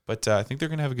 but I think they're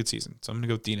going to have a good season. So I'm going to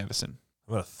go with Dean Evison.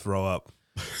 I'm going to throw up.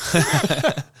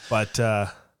 But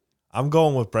I'm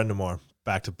going with Brendan Moore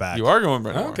back to back. You are going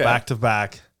Brendan Moore. Okay. Back to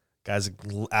back. Guy's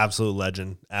an absolute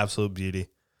legend, absolute beauty.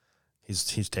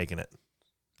 He's taking it.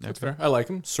 That's fair. I like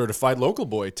him. Certified local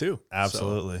boy, too.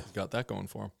 Absolutely. So, got that going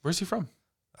for him. Where's he from?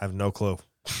 I have no clue.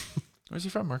 Where's he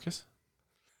from, Marcus?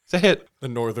 Say it. The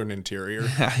northern interior.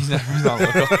 he's not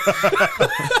local.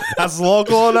 That's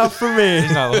local enough for me.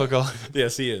 He's not local.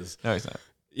 Yes, he is. No, he's not.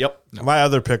 Yep. My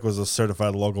other pick was a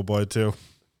certified local boy, too.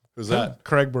 Who's that?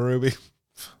 Craig Berube.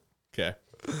 Okay.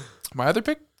 My other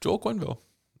pick, Joel Quenneville.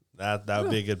 That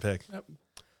would be a good pick.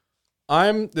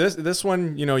 I'm this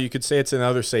one, you could say it's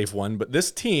another safe one, but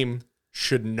this team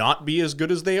should not be as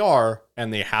good as they are,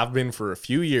 and they have been for a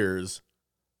few years.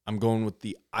 I'm going with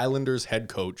the Islanders head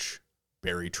coach,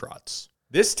 Barry Trotz.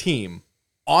 This team,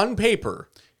 on paper,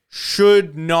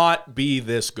 should not be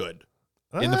this good.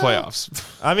 In the playoffs.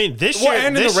 I mean, this Well, year,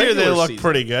 and in the they regular look season.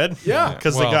 pretty good. Yeah.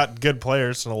 Because Well- they got good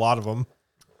players, and a lot of them.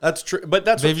 That's true, but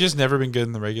that's They've just never been good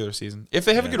in the regular season. If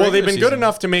they have a good well, they've regular been good season-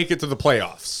 enough to make it to the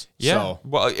playoffs. Yeah. So.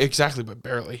 Well, exactly, but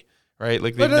barely. Right?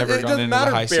 Like they've But never it gone doesn't into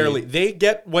matter the high barely. seed. They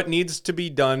get what needs to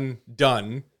be done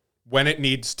when it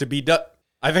needs to be done.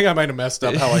 I think I might have messed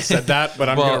up how I said that, but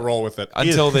I'm Well, going to roll with it.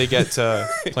 Until they get to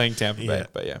playing Tampa Bay. Yeah.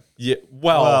 But yeah. Yeah,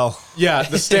 Well. yeah,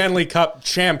 the Stanley Cup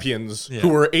champions Yeah. who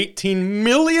were $18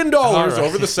 million All right.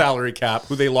 over the salary cap,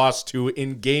 who they lost to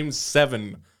in Game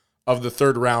 7 of the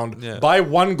third round Yeah. by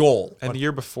 1 goal. And the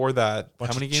year before that, how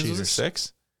bunch many of games was it? cheaters.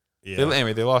 6? Yeah.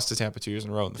 Anyway, they lost to Tampa 2 years in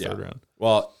a row in the third round.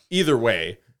 Well, either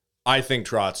way, I think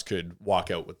Trotz could walk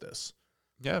out with this.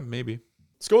 Yeah, maybe.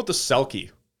 Let's go with the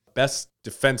Selke, best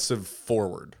defensive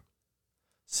forward.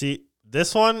 See,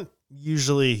 this one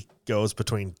usually goes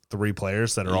between 3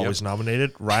 players that are always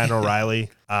nominated. Ryan O'Reilly,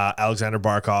 Alexander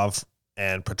Barkov,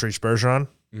 and Patrice Bergeron.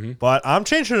 But I'm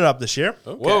changing it up this year.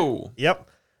 Whoa. Yep.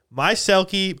 My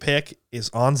Selke pick is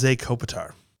Anze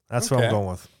Kopitar. That's what I'm Okay. going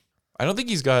with. I don't think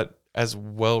he's got as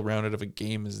well-rounded of a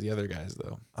game as the other guys,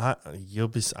 though. I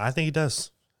think he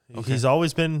does. He's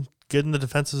always been good in the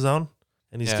defensive zone,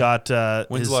 and he's got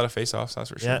Wins his, a lot of face-offs, that's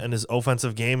for sure. yeah, and his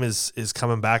offensive game is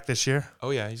coming back this year. Oh,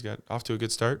 yeah, he's got off to a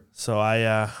good start. So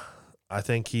I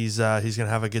think he's gonna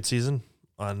have a good season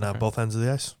on both ends of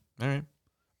the ice. All right.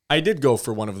 I did go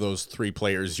for one of those 3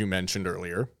 players you mentioned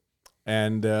earlier,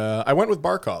 and I went with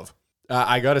Barkov.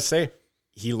 I got to say,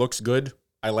 he looks good.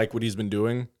 I like what he's been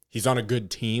doing. He's on a good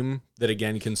team that,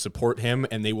 again, can support him,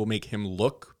 and they will make him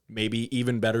look maybe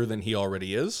even better than he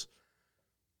already is.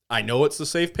 I know it's the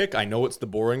safe pick. I know it's the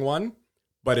boring one,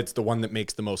 but it's the one that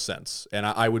makes the most sense. And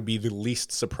I would be the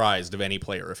least surprised of any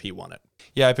player if he won it.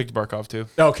 Yeah, I picked Barkov too.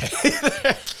 Okay.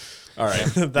 All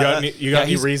right. You got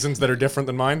any reasons that are different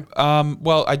than mine?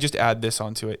 Well, I just add this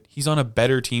onto it. He's on a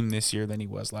better team this year than he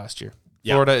was last year.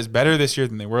 Yeah. Florida is better this year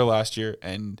than they were last year,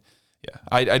 and yeah,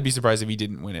 I'd be surprised if he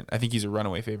didn't win it. I think he's a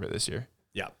runaway favorite this year.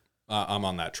 Yeah, I'm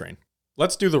on that train.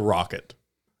 Let's do the Rocket,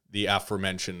 the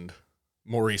aforementioned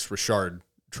Maurice Richard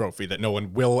trophy that no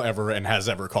one will ever and has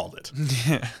ever called it.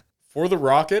 For the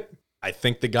Rocket, I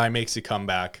think the guy makes a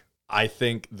comeback. I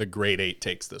think the grade 8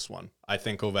 takes this one. I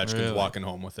think Ovechkin's walking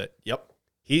home with it. Yep.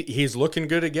 He's looking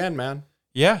good again, man.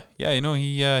 Yeah,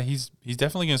 he's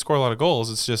definitely going to score a lot of goals.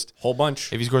 It's just Whole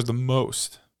bunch. if he scores the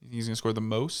most, he's going to score the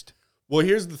most. Well,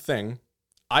 here's the thing.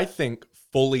 I think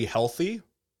fully healthy,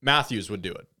 Matthews would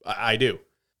do it. I do.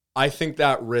 I think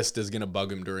that wrist is going to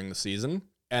bug him during the season,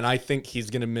 and I think he's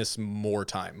going to miss more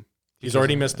time. He's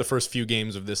already missed the first few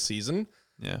games of this season.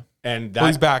 Yeah. And Well,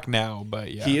 he's back now,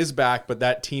 but yeah. He is back, but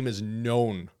that team is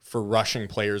known for rushing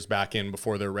players back in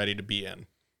before they're ready to be in.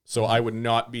 So I would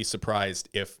not be surprised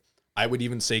if, I would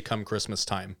even say come Christmas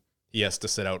time, he has to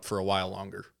sit out for a while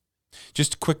longer.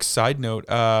 Just a quick side note.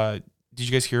 Did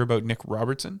you guys hear about Nick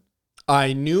Robertson?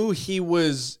 I knew he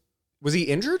was he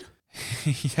injured?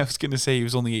 Yeah, I was going to say he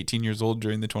was only 18 years old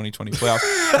during the 2020 playoffs.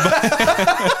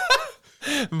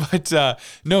 but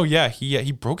no, yeah,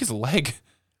 he broke his leg.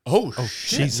 Oh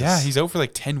shit. Jesus. Yeah, he's out for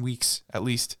like 10 weeks at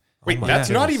least. Wait, that's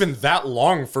not even that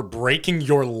long for breaking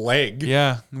your leg.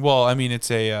 Yeah, well, I mean, it's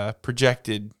a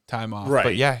projected time off. Right.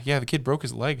 But yeah, the kid broke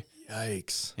his leg.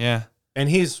 Yikes. Yeah. And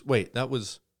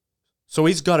so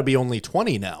he's got to be only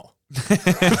 20 now.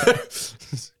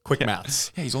 Quick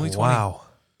maths. Yeah, he's only 20. Wow.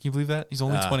 Can you believe that? He's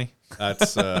only 20.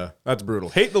 That's brutal.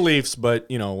 Hate the Leafs, but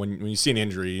when you see an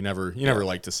injury, you never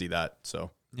like to see that.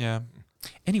 So Yeah.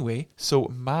 Anyway,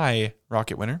 so my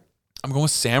Rocket winner, I'm going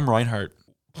with Sam Reinhart.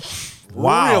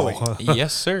 Wow. Really?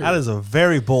 Yes, sir. That is a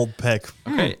very bold pick.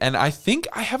 Okay, and I think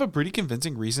I have a pretty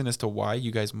convincing reason as to why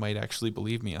you guys might actually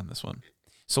believe me on this one.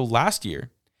 So last year,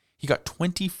 he got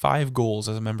 25 goals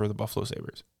as a member of the Buffalo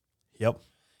Sabres. Yep.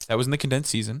 That was in the condensed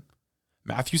season.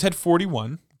 Matthews had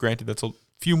 41. Granted, that's a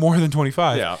few more than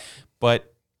 25. Yeah.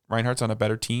 But Reinhart's on a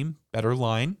better team, better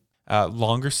line,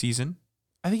 longer season.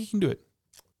 I think he can do it.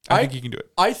 I think he can do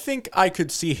it. I think I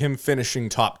could see him finishing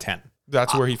top 10.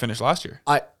 That's where he finished last year.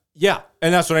 Yeah,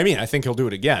 and that's what I mean. I think he'll do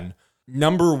it again.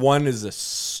 Number 1 is a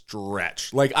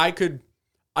stretch. Like I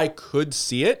could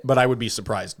see it, but I would be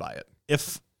surprised by it.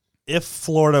 If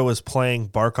Florida was playing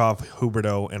Barkov,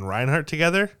 Huberdeau, and Reinhart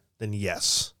together, then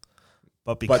yes.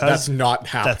 But that's not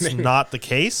happening. That's not the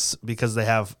case because they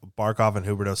have Barkov and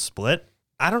Huberdeau split.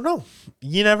 I don't know.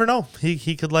 You never know.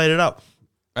 He could light it up.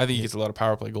 I think he gets a lot of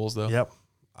power play goals, though. Yep.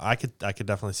 I could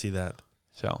definitely see that.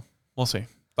 So we'll see.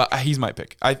 But he's my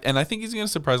pick. I think he's going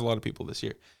to surprise a lot of people this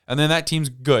year. And then that team's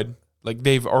good. Like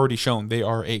they've already shown they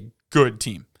are a good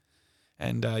team.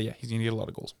 And yeah, he's going to get a lot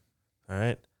of goals. All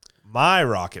right. My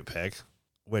Rocket pick,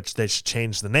 which they should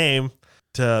change the name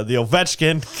to the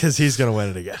Ovechkin because he's going to win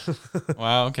it again.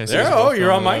 Wow. Okay. So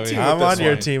you're on my team. I'm on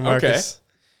your one. team, Marcus.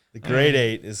 The grade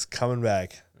 8 is coming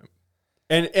back.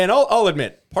 And I'll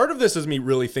admit, part of this is me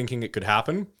really thinking it could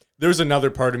happen. There's another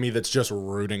part of me that's just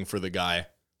rooting for the guy.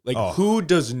 Like, who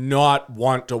does not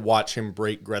want to watch him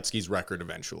break Gretzky's record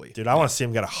eventually? Dude, I want to see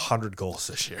him get 100 goals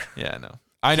this year. Yeah, no.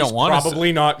 I don't want to.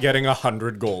 Probably not getting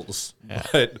 100 goals. Yeah.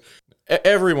 But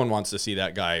everyone wants to see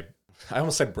that guy. I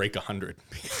almost said break 100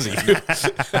 because of you.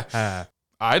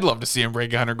 I'd love to see him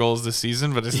break 100 goals this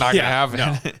season, but it's not going to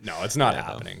happen. No, it's not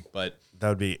happening. But that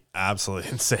would be absolutely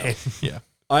insane. Yeah.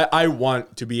 I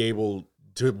want to be able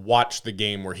to watch the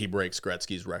game where he breaks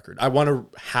Gretzky's record. I want to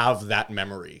have that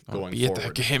memory going Be at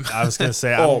forward. that game. I was going to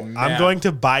say, I'm going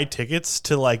to buy tickets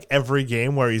to like every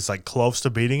game where he's like close to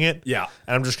beating it. Yeah.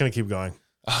 And I'm just going to keep going.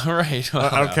 All right. Well,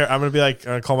 I don't care. I'm going to be like,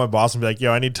 I'm going to call my boss and be like,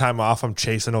 yo, I need time off. I'm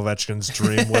chasing Ovechkin's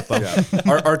dream with them.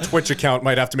 Yeah. Our Twitch account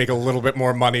might have to make a little bit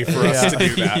more money for us to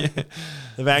do that.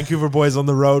 The Vancouver boys on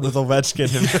the road with Ovechkin.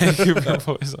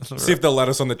 See if they'll let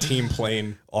us on the team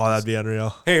plane. Oh, that'd be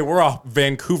unreal. Hey, we're a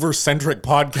Vancouver-centric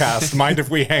podcast. Mind if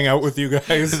we hang out with you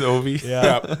guys? Ovi.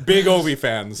 Yeah. Big Ovi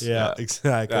fans. Yeah,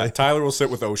 exactly. Tyler will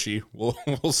sit with Oshie.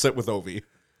 We'll sit with Ovi.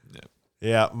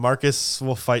 Yeah, Marcus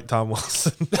will fight Tom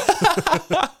Wilson.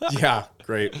 Yeah,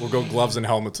 great. We'll go gloves and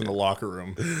helmets in the locker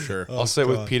room. Sure. I'll sit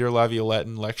with Peter Laviolette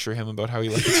and lecture him about how he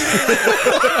likes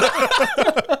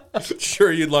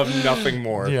Sure, you'd love nothing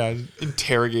more. Yeah,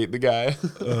 interrogate the guy.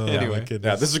 Anyway,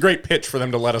 Yeah, this is a great pitch for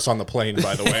them to let us on the plane,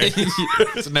 by the way.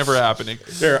 it's never happening.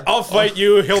 Here, I'll fight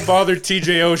you. He'll bother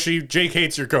TJ Oshie. Jake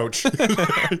hates your coach.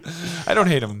 I don't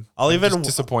hate him. I'll I'm even just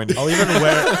disappointed. I'll even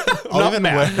wear. I'll even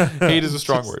wear. Hate is a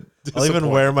strong word. I'll even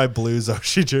wear my Blues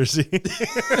Oshie jersey.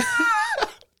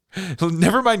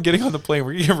 Never mind getting on the plane.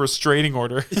 We're gonna give a restraining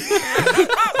order.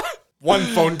 One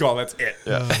phone call. That's it.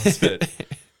 Yeah. That's it.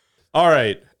 All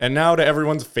right. And now to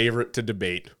everyone's favorite to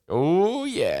debate. Oh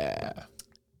yeah.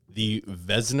 The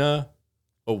Vezina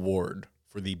Award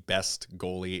for the best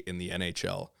goalie in the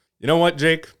NHL. You know what,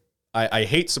 Jake? I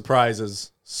hate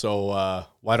surprises, so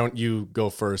why don't you go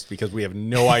first? Because we have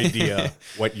no idea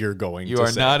what you're going to say. You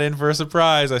are not in for a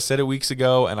surprise. I said it weeks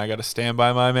ago, and I got to stand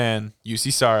by my man,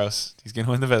 UC Saros. He's going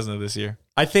to win the Vezina this year.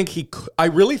 I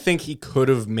really think he could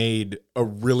have made a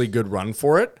really good run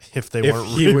for it If they if weren't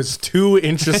he was 2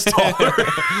 inches taller.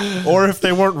 or if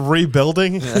they weren't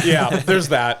rebuilding. Yeah, there's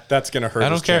that. That's going to hurt I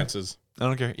don't his care. chances. I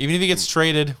don't care. Even if he gets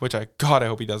traded, which I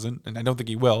hope he doesn't, and I don't think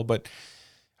he will, but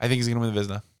I think he's going to win the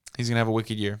Vezina. He's going to have a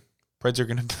wicked year. Preds are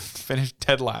going to finish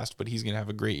dead last, but he's going to have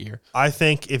a great year. I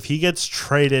think if he gets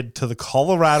traded to the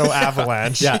Colorado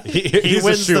Avalanche, He he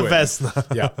wins the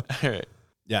Vezina. Yeah. All right.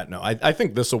 Yeah, no, I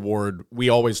think this award we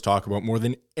always talk about more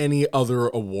than any other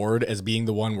award as being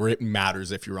the one where it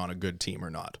matters if you're on a good team or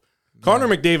not. Connor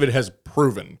McDavid has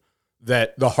proven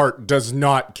that the Hart does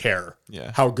not care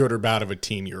how good or bad of a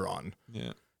team you're on.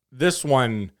 Yeah. This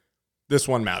one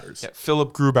matters. Yeah,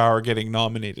 Philip Grubauer getting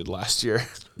nominated last year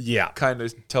Yeah, kind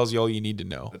of tells you all you need to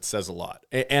know. that says a lot.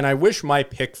 And I wish my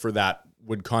pick for that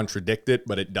would contradict it,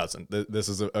 but it doesn't. This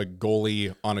is a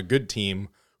goalie on a good team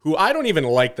who I don't even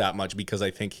like that much because I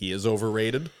think he is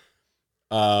overrated.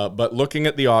 But looking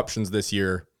at the options this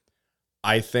year,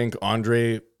 I think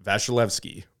Andrei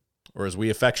Vasilevsky, or as we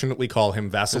affectionately call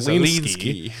him,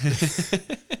 Vasilinsky,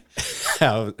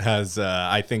 has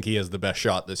I think he has the best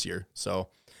shot this year. So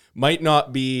might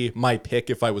not be my pick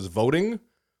if I was voting,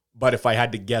 but if I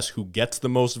had to guess who gets the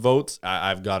most votes,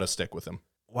 I've got to stick with him.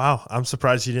 Wow, I'm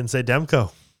surprised you didn't say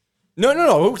Demko.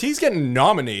 No. He's getting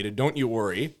nominated. Don't you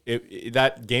worry.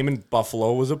 That game in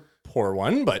Buffalo was a poor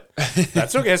one, but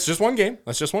that's okay. It's just one game.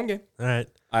 That's just one game. All right.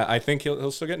 I think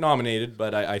he'll still get nominated,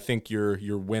 but I think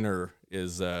your winner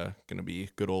is going to be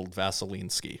good old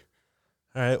Vasilinsky.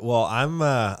 All right. Well, I'm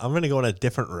going to go in a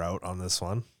different route on this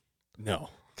one No.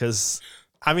 because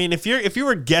I mean, if you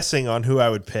were guessing on who I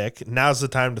would pick, now's the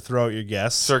time to throw out your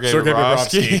guess. Sergei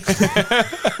Bobrovsky.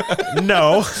 Bobrovsky.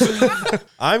 No,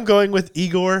 I'm going with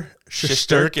Igor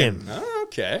Shesterkin. Oh,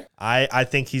 okay. I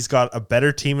think he's got a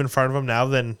better team in front of him now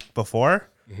than before,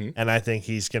 and I think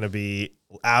he's going to be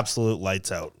absolute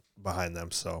lights out behind them.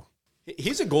 So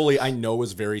He's a goalie I know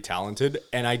is very talented,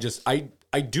 and I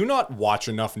do not watch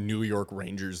enough New York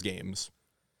Rangers games.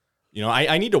 You know,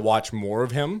 I need to watch more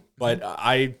of him, but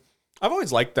I've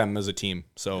always liked them as a team.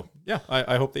 So yeah,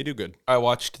 I hope they do good. I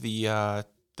watched the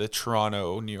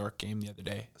Toronto-New York game the other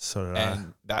day. So did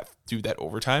and that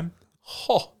overtime.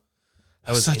 Oh,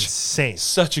 that was insane.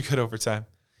 Such a good overtime.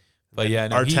 But yeah,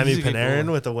 no, Artemi he's a good Panarin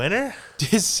goalie. with the winner.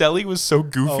 His celly was so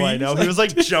goofy. Oh, I know. He was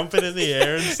like jumping in the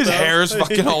air and His stuff. hair is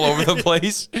fucking all over the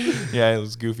place. Yeah, it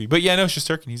was goofy. But yeah, no,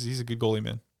 Shesterkin, he's a good goalie,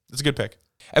 man. It's a good pick.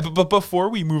 But before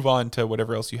we move on to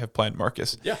whatever else you have planned,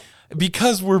 Marcus, Yeah.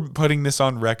 because we're putting this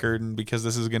on record and because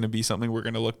this is going to be something we're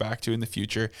going to look back to in the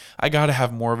future, I got to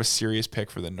have more of a serious pick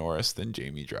for the Norris than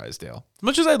Jamie Drysdale. As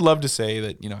much as I'd love to say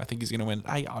that, I think he's going to win,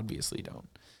 I obviously don't.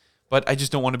 But I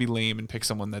just don't want to be lame and pick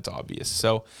someone that's obvious.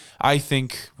 So I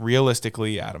think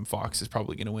realistically, Adam Fox is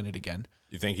probably going to win it again.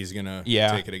 You think he's going to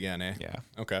take it again, eh? Yeah.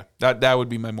 Okay. That would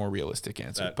be my more realistic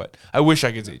answer. But I wish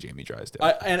I could say Jamie Drysdale.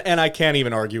 And I can't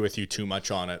even argue with you too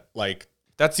much on it. Like,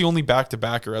 That's the only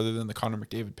back-to-backer other than the Connor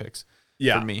McDavid picks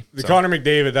for me. The Connor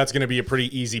McDavid, that's going to be a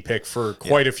pretty easy pick for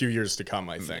quite a few years to come,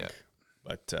 I think. Yeah.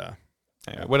 But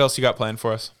Anyway, what else you got planned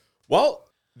for us? well,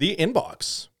 the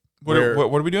inbox. What are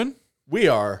we doing? We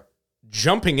are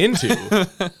jumping into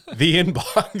the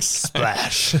inbox.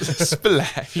 Splash.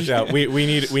 Splash. Yeah, we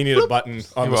need a button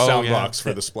on the sound box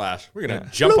for the splash. We're gonna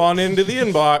jump on into the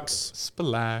inbox.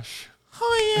 Splash.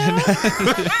 Oh,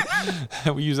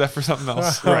 yeah. We use that for something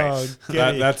else. Right.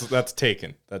 That's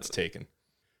taken. That's taken.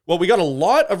 Well, we got a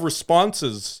lot of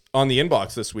responses on the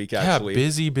inbox this week, actually.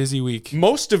 Yeah, busy week.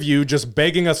 Most of you just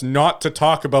begging us not to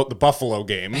talk about the Buffalo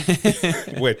game,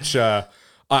 which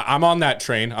I'm on that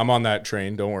train.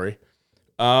 Don't worry.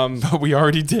 But we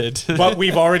already did. But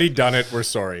we've already done it. We're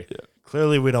sorry.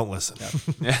 Clearly, we don't listen.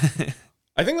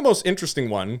 I think the most interesting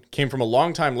one came from a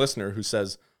longtime listener who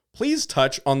says, please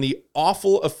touch on the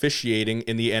awful officiating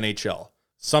in the NHL.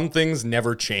 some things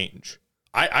never change.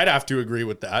 I'd have to agree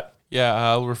with that. Yeah,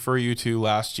 I'll refer you to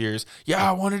last year's. Yeah,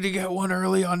 I wanted to get one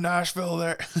early on Nashville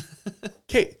there.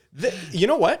 Okay, you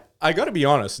know what? I got to be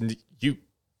honest. And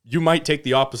you might take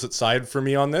the opposite side for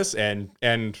me on this, and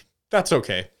that's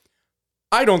okay.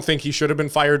 I don't think he should have been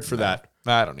fired for that.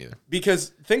 I don't either. Because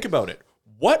think about it.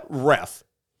 What ref,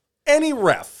 any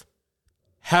ref,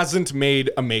 hasn't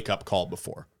made a makeup call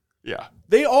before? Yeah.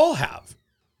 They all have.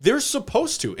 They're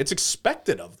supposed to. It's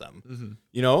expected of them. Mm-hmm.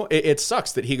 You know, it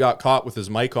sucks that he got caught with his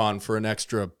mic on for an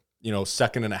extra,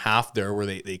 second and a half there where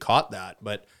they caught that.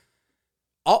 But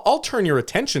I'll turn your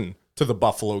attention to the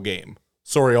Buffalo game.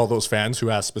 Sorry, all those fans who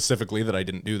asked specifically that I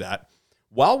didn't do that.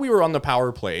 While we were on the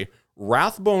power play,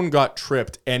 Rathbone got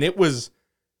tripped, and it was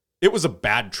a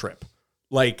bad trip.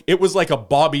 Like, it was like a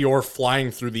Bobby Orr flying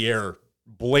through the air,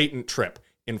 blatant trip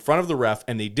in front of the ref,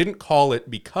 and they didn't call it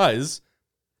because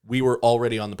we were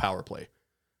already on the power play.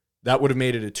 That would have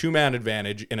made it a 2-man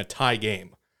advantage in a tie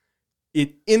game.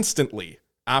 It instantly,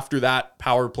 after that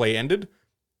power play ended,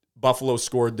 Buffalo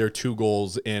scored their 2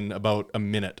 goals in about a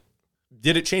minute.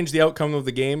 Did it change the outcome of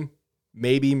the game?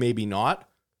 Maybe, maybe not.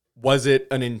 Was it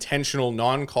an intentional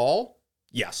non-call?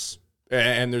 Yes.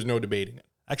 And there's no debating it.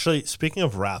 Actually, speaking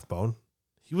of Rathbone,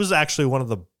 he was actually one of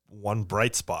the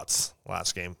bright spots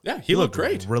last game. Yeah, he looked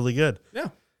great. Really good. Yeah.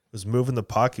 He was moving the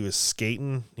puck. He was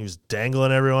skating. He was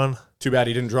dangling everyone. Too bad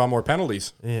he didn't draw more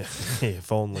penalties. Yeah,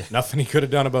 if only. Nothing he could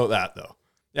have done about that, though.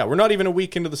 Yeah, we're not even a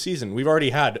week into the season. We've already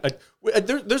had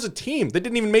there's a team that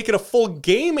didn't even make it a full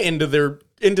game into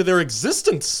their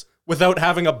existence without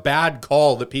having a bad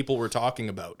call that people were talking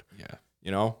about.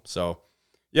 Yeah. So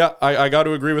yeah, I got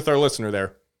to agree with our listener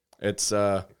there. It's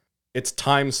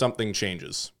time something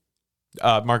changes.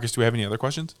 Marcus, do we have any other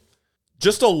questions?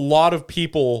 Just a lot of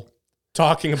people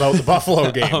talking about the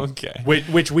Buffalo game, Okay.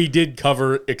 which we did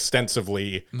cover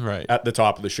extensively Right. at the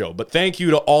top of the show. But thank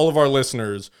you to all of our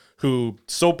listeners who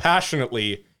so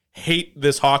passionately hate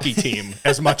this hockey team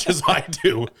as much as I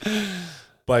do.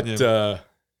 But you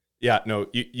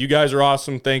guys are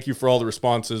awesome. Thank you for all the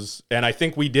responses. And I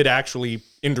think we did actually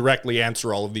indirectly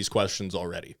answer all of these questions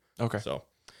already. Okay. So,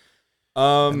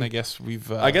 And I guess we've...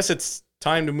 I guess it's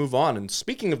time to move on. And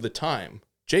speaking of the time,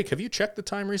 Jake, have you checked the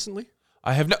time recently?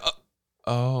 I have no...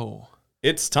 Oh.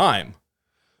 It's time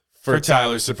For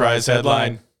Tyler's surprise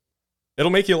headline.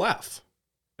 It'll make you laugh.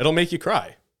 It'll make you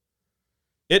cry.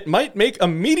 It might make a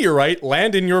meteorite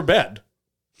land in your bed.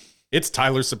 It's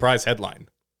Tyler's surprise headline.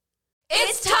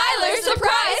 It's Tyler's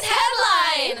surprise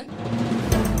headline.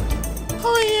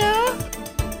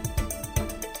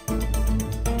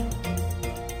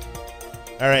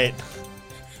 All right.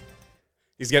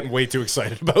 He's getting way too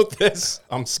excited about this.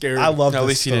 I'm scared. I love At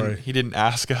this least story. he didn't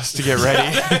ask us to get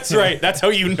ready. That's right. That's how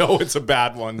you know it's a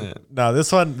bad one. No,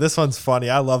 this one's funny.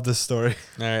 I love this story.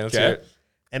 All right, let's Okay. hear it.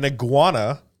 An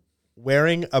iguana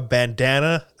wearing a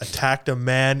bandana attacked a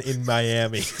man in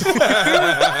Miami.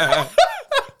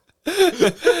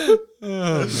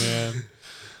 Oh, man.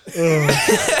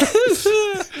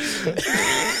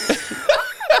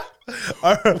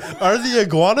 Are the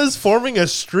iguanas forming a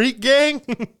street gang?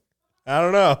 I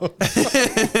don't know.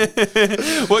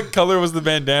 What color was the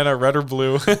bandana, red or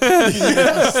blue?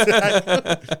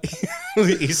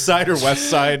 East side or west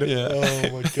side? Yeah. Oh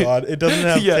my god. It doesn't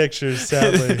have Yeah. pictures,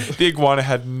 sadly. The iguana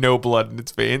had no blood in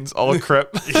its veins, all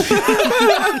crip.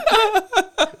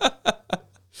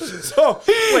 So,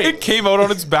 wait. It came out on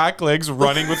its back legs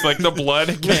running with like the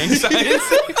blood gang signs.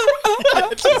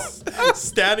 Just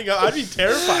standing up. I'd be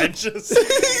terrified.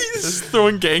 Just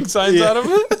Throwing gang signs at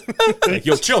him. Like,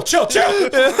 yo, chill.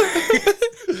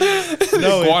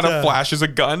 no, Iguana flashes a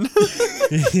gun.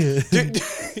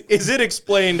 Is it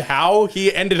explained how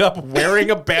he ended up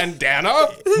wearing a bandana?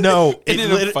 No, in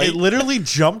a fight. it literally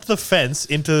jumped the fence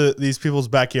into these people's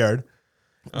backyard.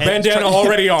 Bandana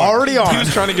already on. Already He on.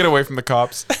 was trying to get away from the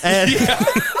cops. And,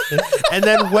 and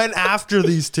then went after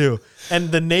these two.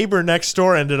 And the neighbor next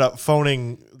door ended up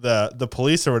phoning the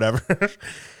police or whatever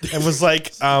and was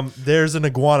like, there's an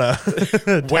iguana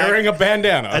Wearing a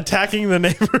bandana. attacking the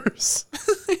neighbors.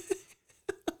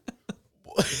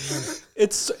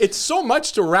 It's so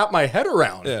much to wrap my head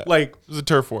around. Yeah. Like, It was a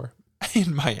turf war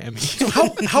in Miami.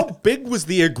 how big was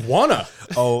the iguana?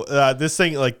 This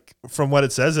thing, like, from what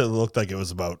it says, it looked like it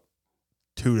was about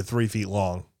 2 to 3 feet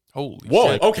long. Holy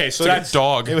Whoa. shit. Okay, so It's like a that's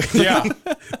dog. yeah.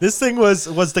 This thing was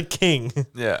the king.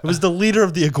 Yeah. It was the leader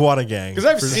of the iguana gang. Because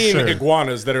I've for seen sure.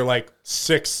 iguanas that are like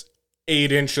 6-8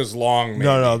 inches long. Maybe.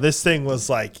 No, this thing was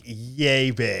like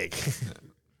yay big.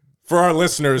 For our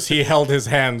listeners, he held his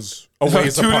hands a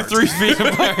ways 2 apart. to 3 feet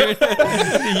apart.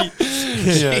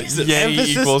 Yay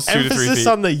equals 2 to 3 emphasis feet.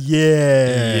 on the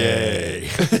yay.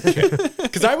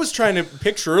 Because I was trying to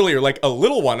picture earlier, like a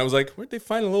little one. I was like, where'd they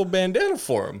find a little bandana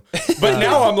for him? But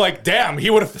now I'm like, damn, he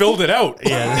would have filled it out.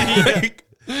 Yeah.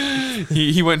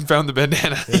 He went and found the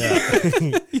bandana.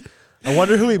 I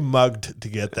wonder who he mugged to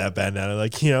get that bandana.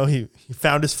 Like, he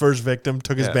found his first victim,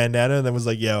 took his bandana, and then was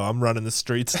like, yo, I'm running the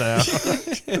streets now.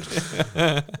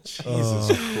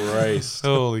 Jesus Christ.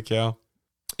 Holy cow.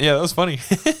 Yeah, that was funny.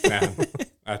 Man,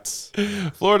 that's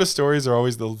Florida stories are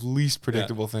always the least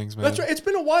predictable things, man. right. It's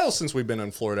been a while since we've been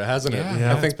in Florida, hasn't it?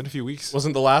 Yeah, I think it's been a few weeks.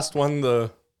 wasn't the last one the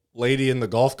lady in the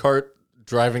golf cart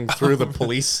driving through the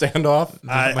police standoff,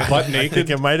 butt I naked? think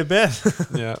it might have been.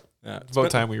 Yeah. Yeah, It's about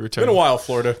time we returned. Been a while,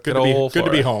 Florida. Good to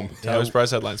be home. Tyler's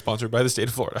Prize Headline, sponsored by the state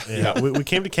of Florida. Yeah, we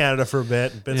came to Canada for a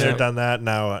bit, been there, done that.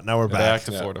 Now we're Back back.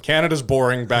 to Florida. Canada's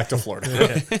boring. Back to Florida.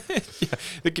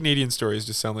 The Canadian stories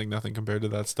just sound like nothing compared to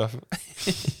that stuff.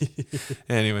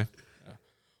 Anyway.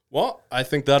 Well, I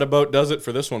think that about does it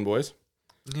for this one, boys.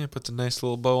 Yeah, puts a nice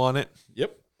little bow on it.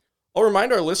 Yep. I'll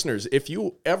remind our listeners, if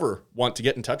you ever want to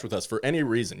get in touch with us for any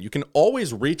reason, you can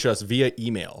always reach us via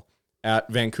email at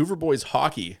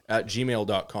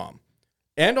vancouverboyshockey@gmail.com.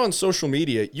 And on social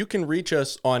media, you can reach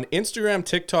us on Instagram,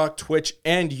 TikTok, Twitch,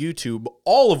 and YouTube,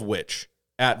 all of which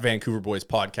at Vancouver Boys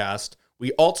Podcast.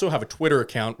 We also have a Twitter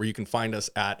account where you can find us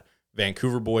at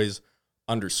VancouverBoys_.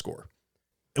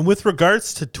 And with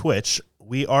regards to Twitch,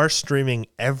 we are streaming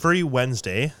every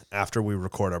Wednesday after we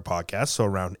record our podcast. So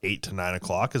around 8 to 9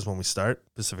 o'clock is when we start,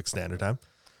 Pacific Standard Time.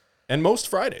 And most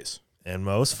Fridays. And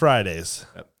most Fridays.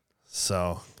 Yep.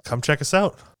 So come check us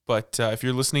out. But if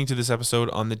you're listening to this episode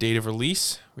on the date of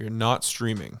release, we are not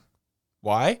streaming.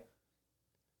 Why?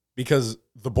 Because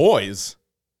the boys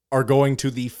are going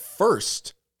to the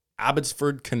first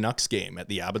Abbotsford Canucks game at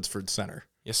the Abbotsford Center.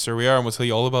 Yes, sir, we are, and we'll tell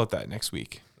you all about that next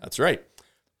week. That's right.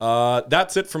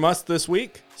 That's it from us this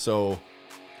week. So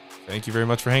Thank you very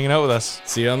much for hanging out with us.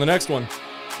 see you on the next one.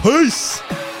 Peace.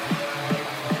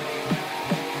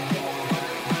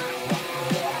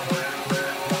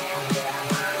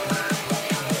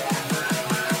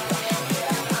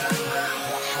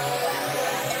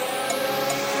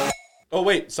 Oh,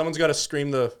 wait. Someone's got to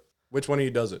scream which one of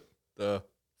you does it?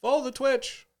 Follow the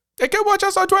Twitch. Hey, come watch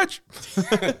us on Twitch.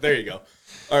 There you go.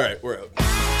 All right. We're out.